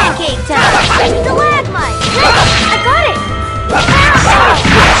 Pancake time! Stalagmite! I got it!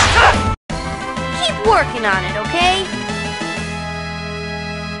 Keep working on it, okay?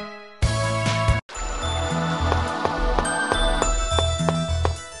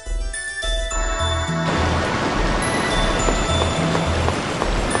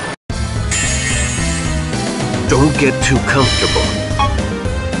 get too comfortable.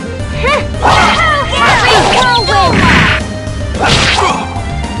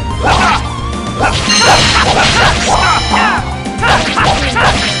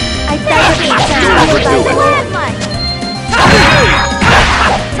 I bet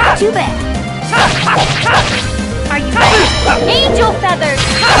it's too bad. Are you ready? Angel feathers!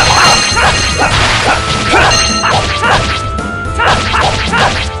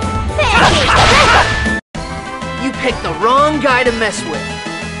 You picked the wrong guy to mess with.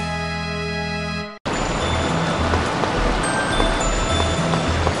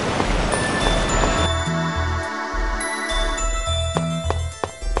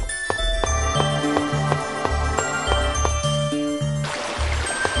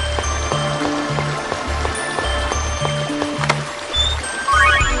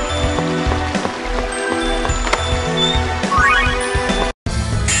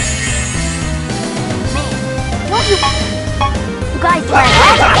 Guys,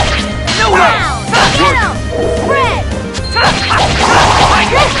 no way! Get him! Red!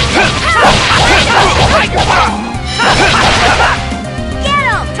 Get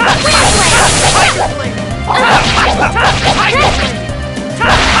him!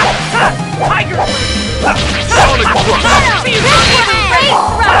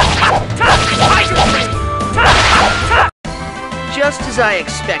 Just as I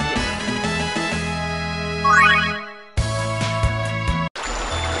expected.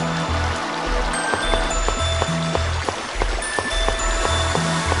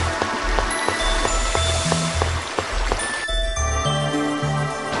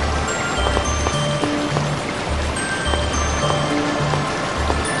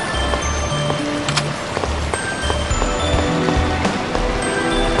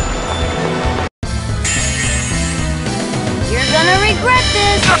 Regret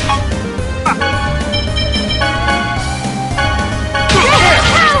this!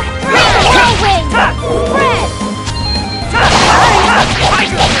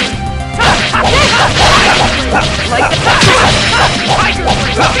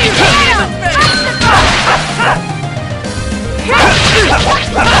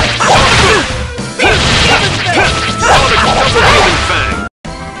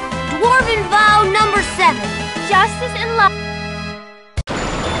 Dwarven vow number 7. Justice and love.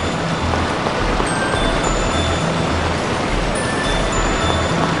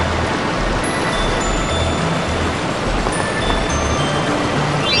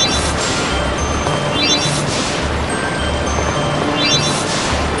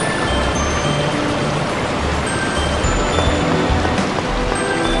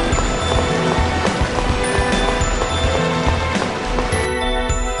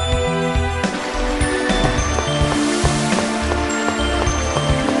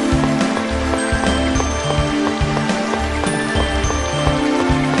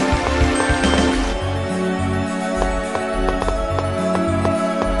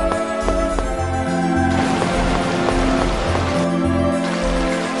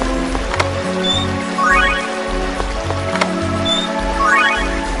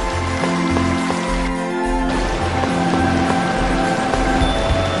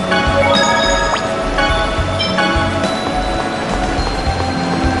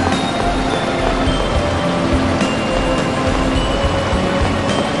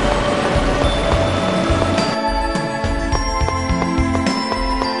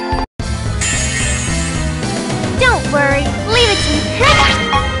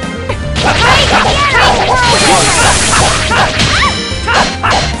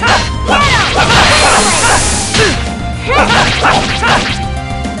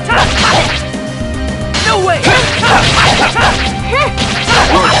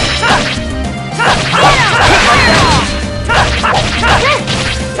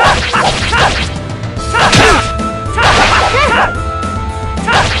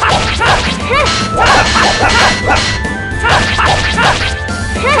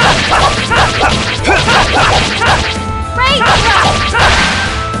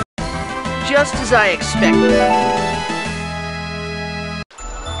 Just as I expected.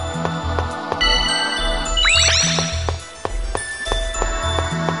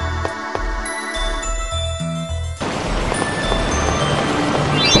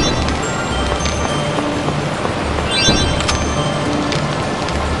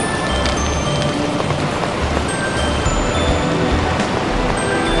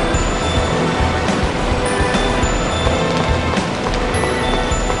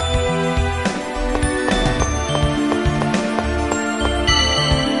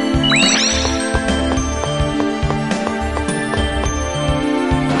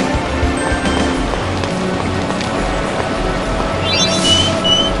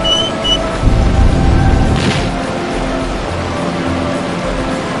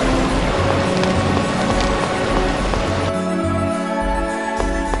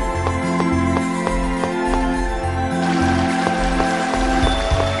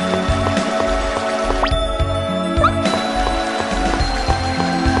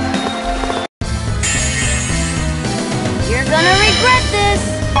 regret this.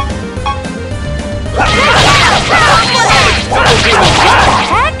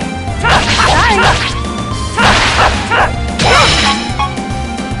 Heck? Sorry.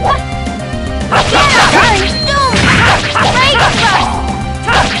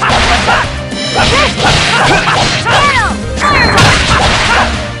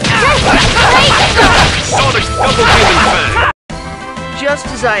 Sonic double demon fang! Just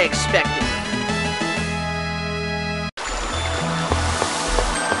as I expected.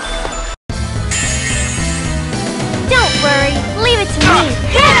 Don't worry. Leave it to me.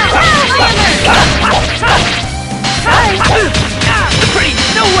 Sorry. Pretty,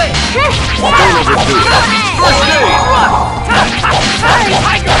 no way! Don't overdo it. First aid!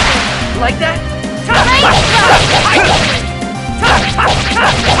 Like that?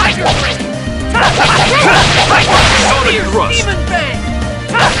 Sonic thrust! Demon Bang!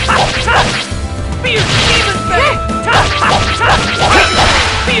 Fierce Demon Bang!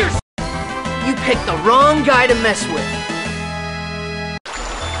 Fierce! You picked the wrong guy to mess with.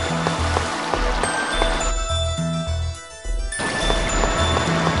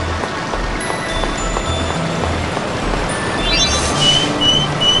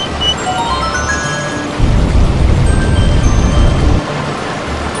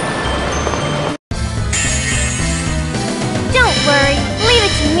 Don't worry. Leave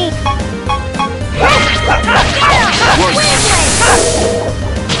it to me.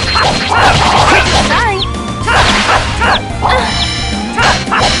 Sorry.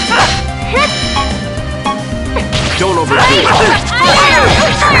 Don't overdo it.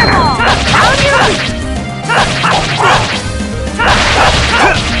 Fireball! Out your leap!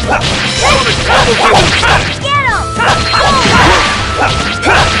 Sonic double demon fang! Get him!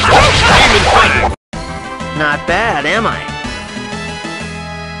 Demon fang! Not bad, am I?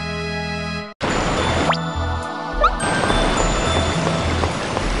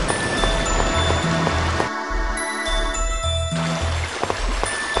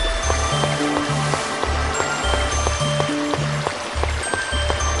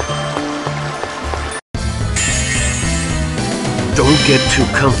 Don't get too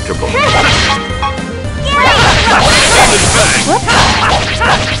comfortable.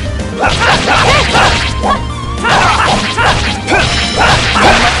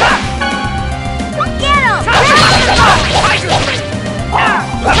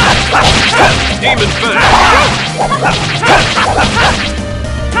 Demon fang!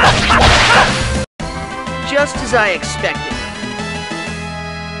 Just as I expected.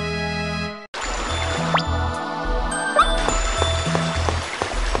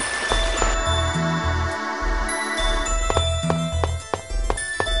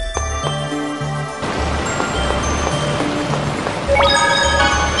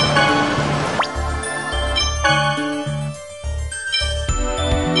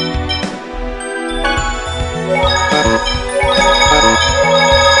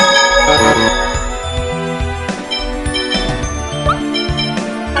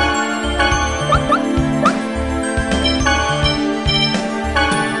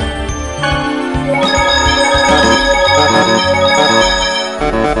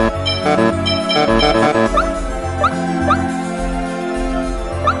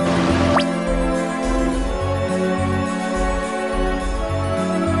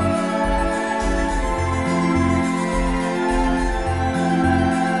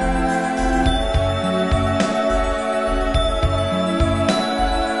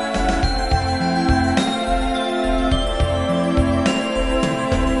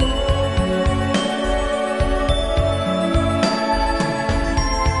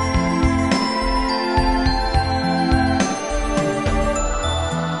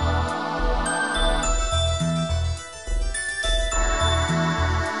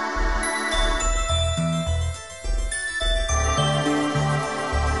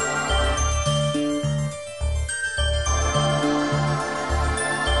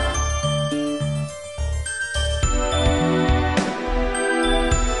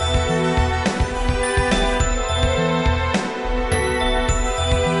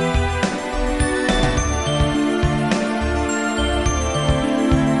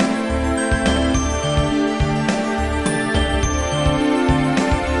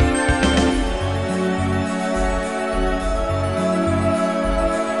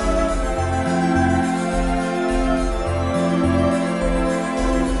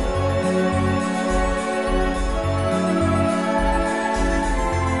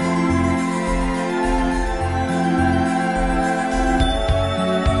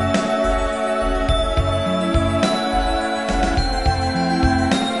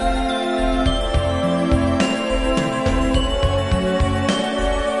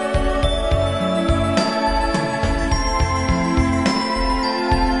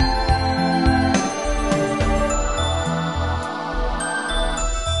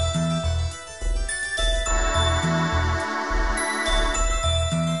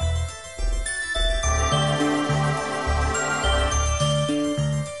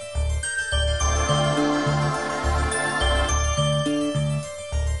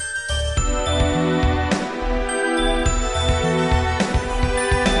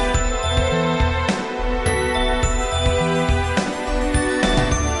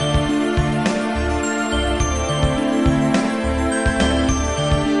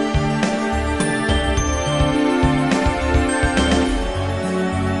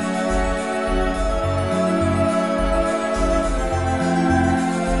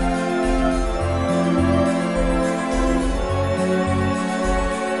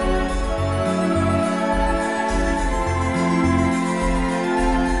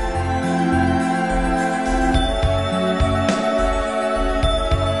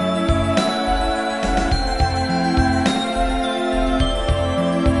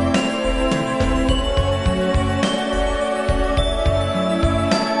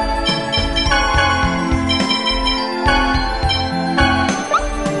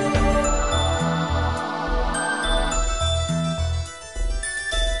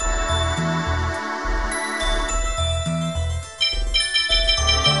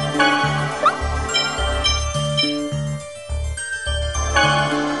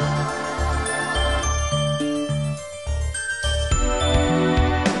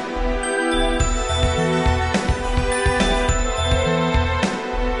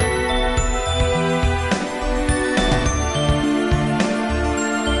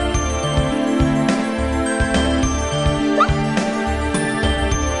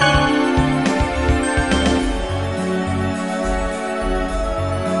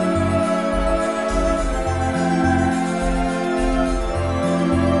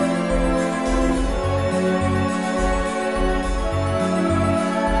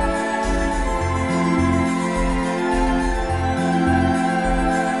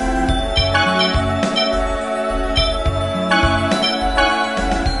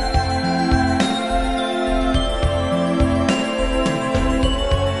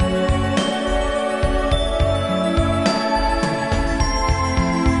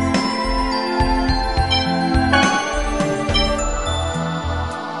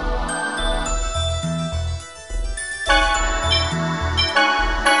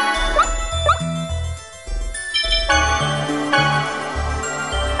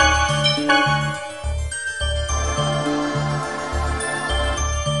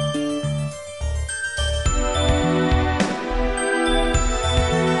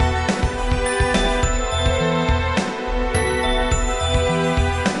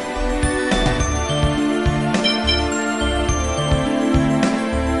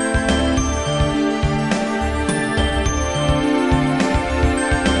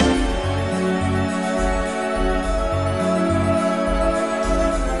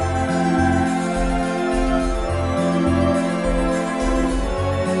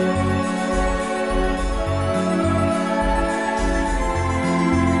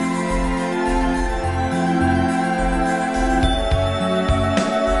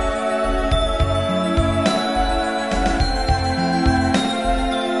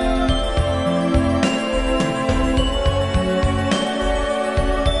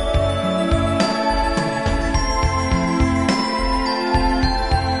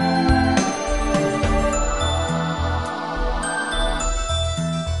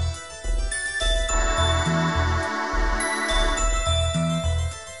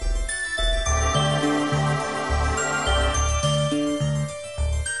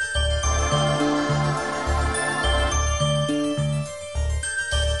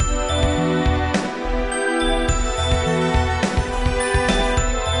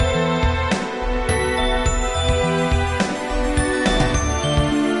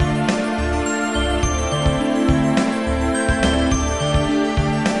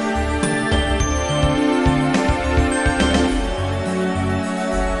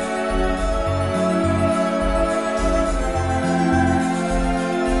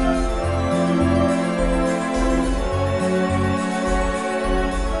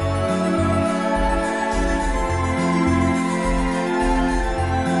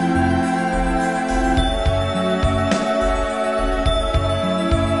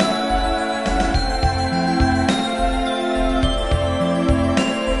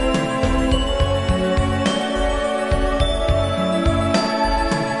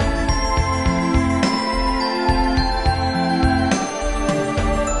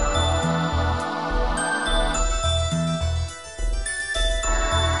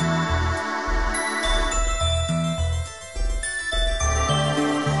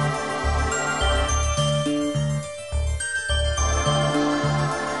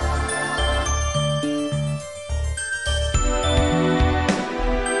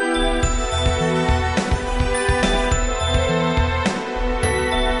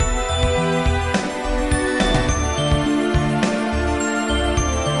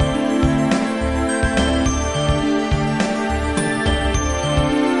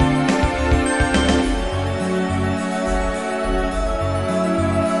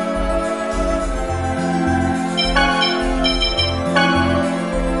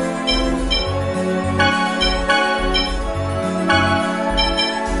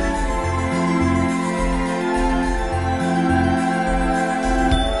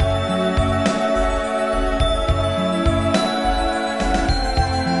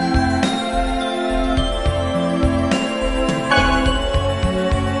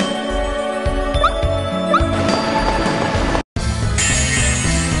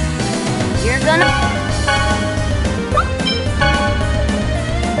 You're gonna...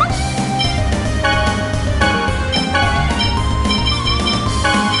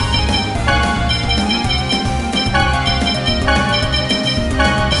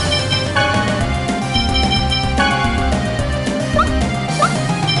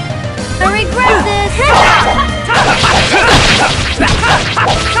 I regret this!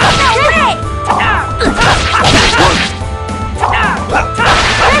 No way!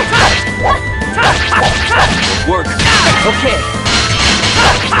 Work. Okay.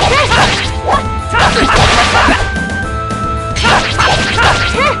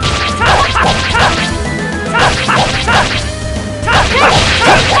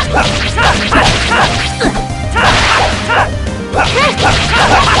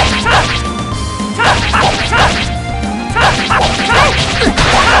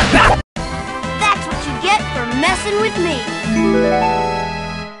 That's what you get for messing with me.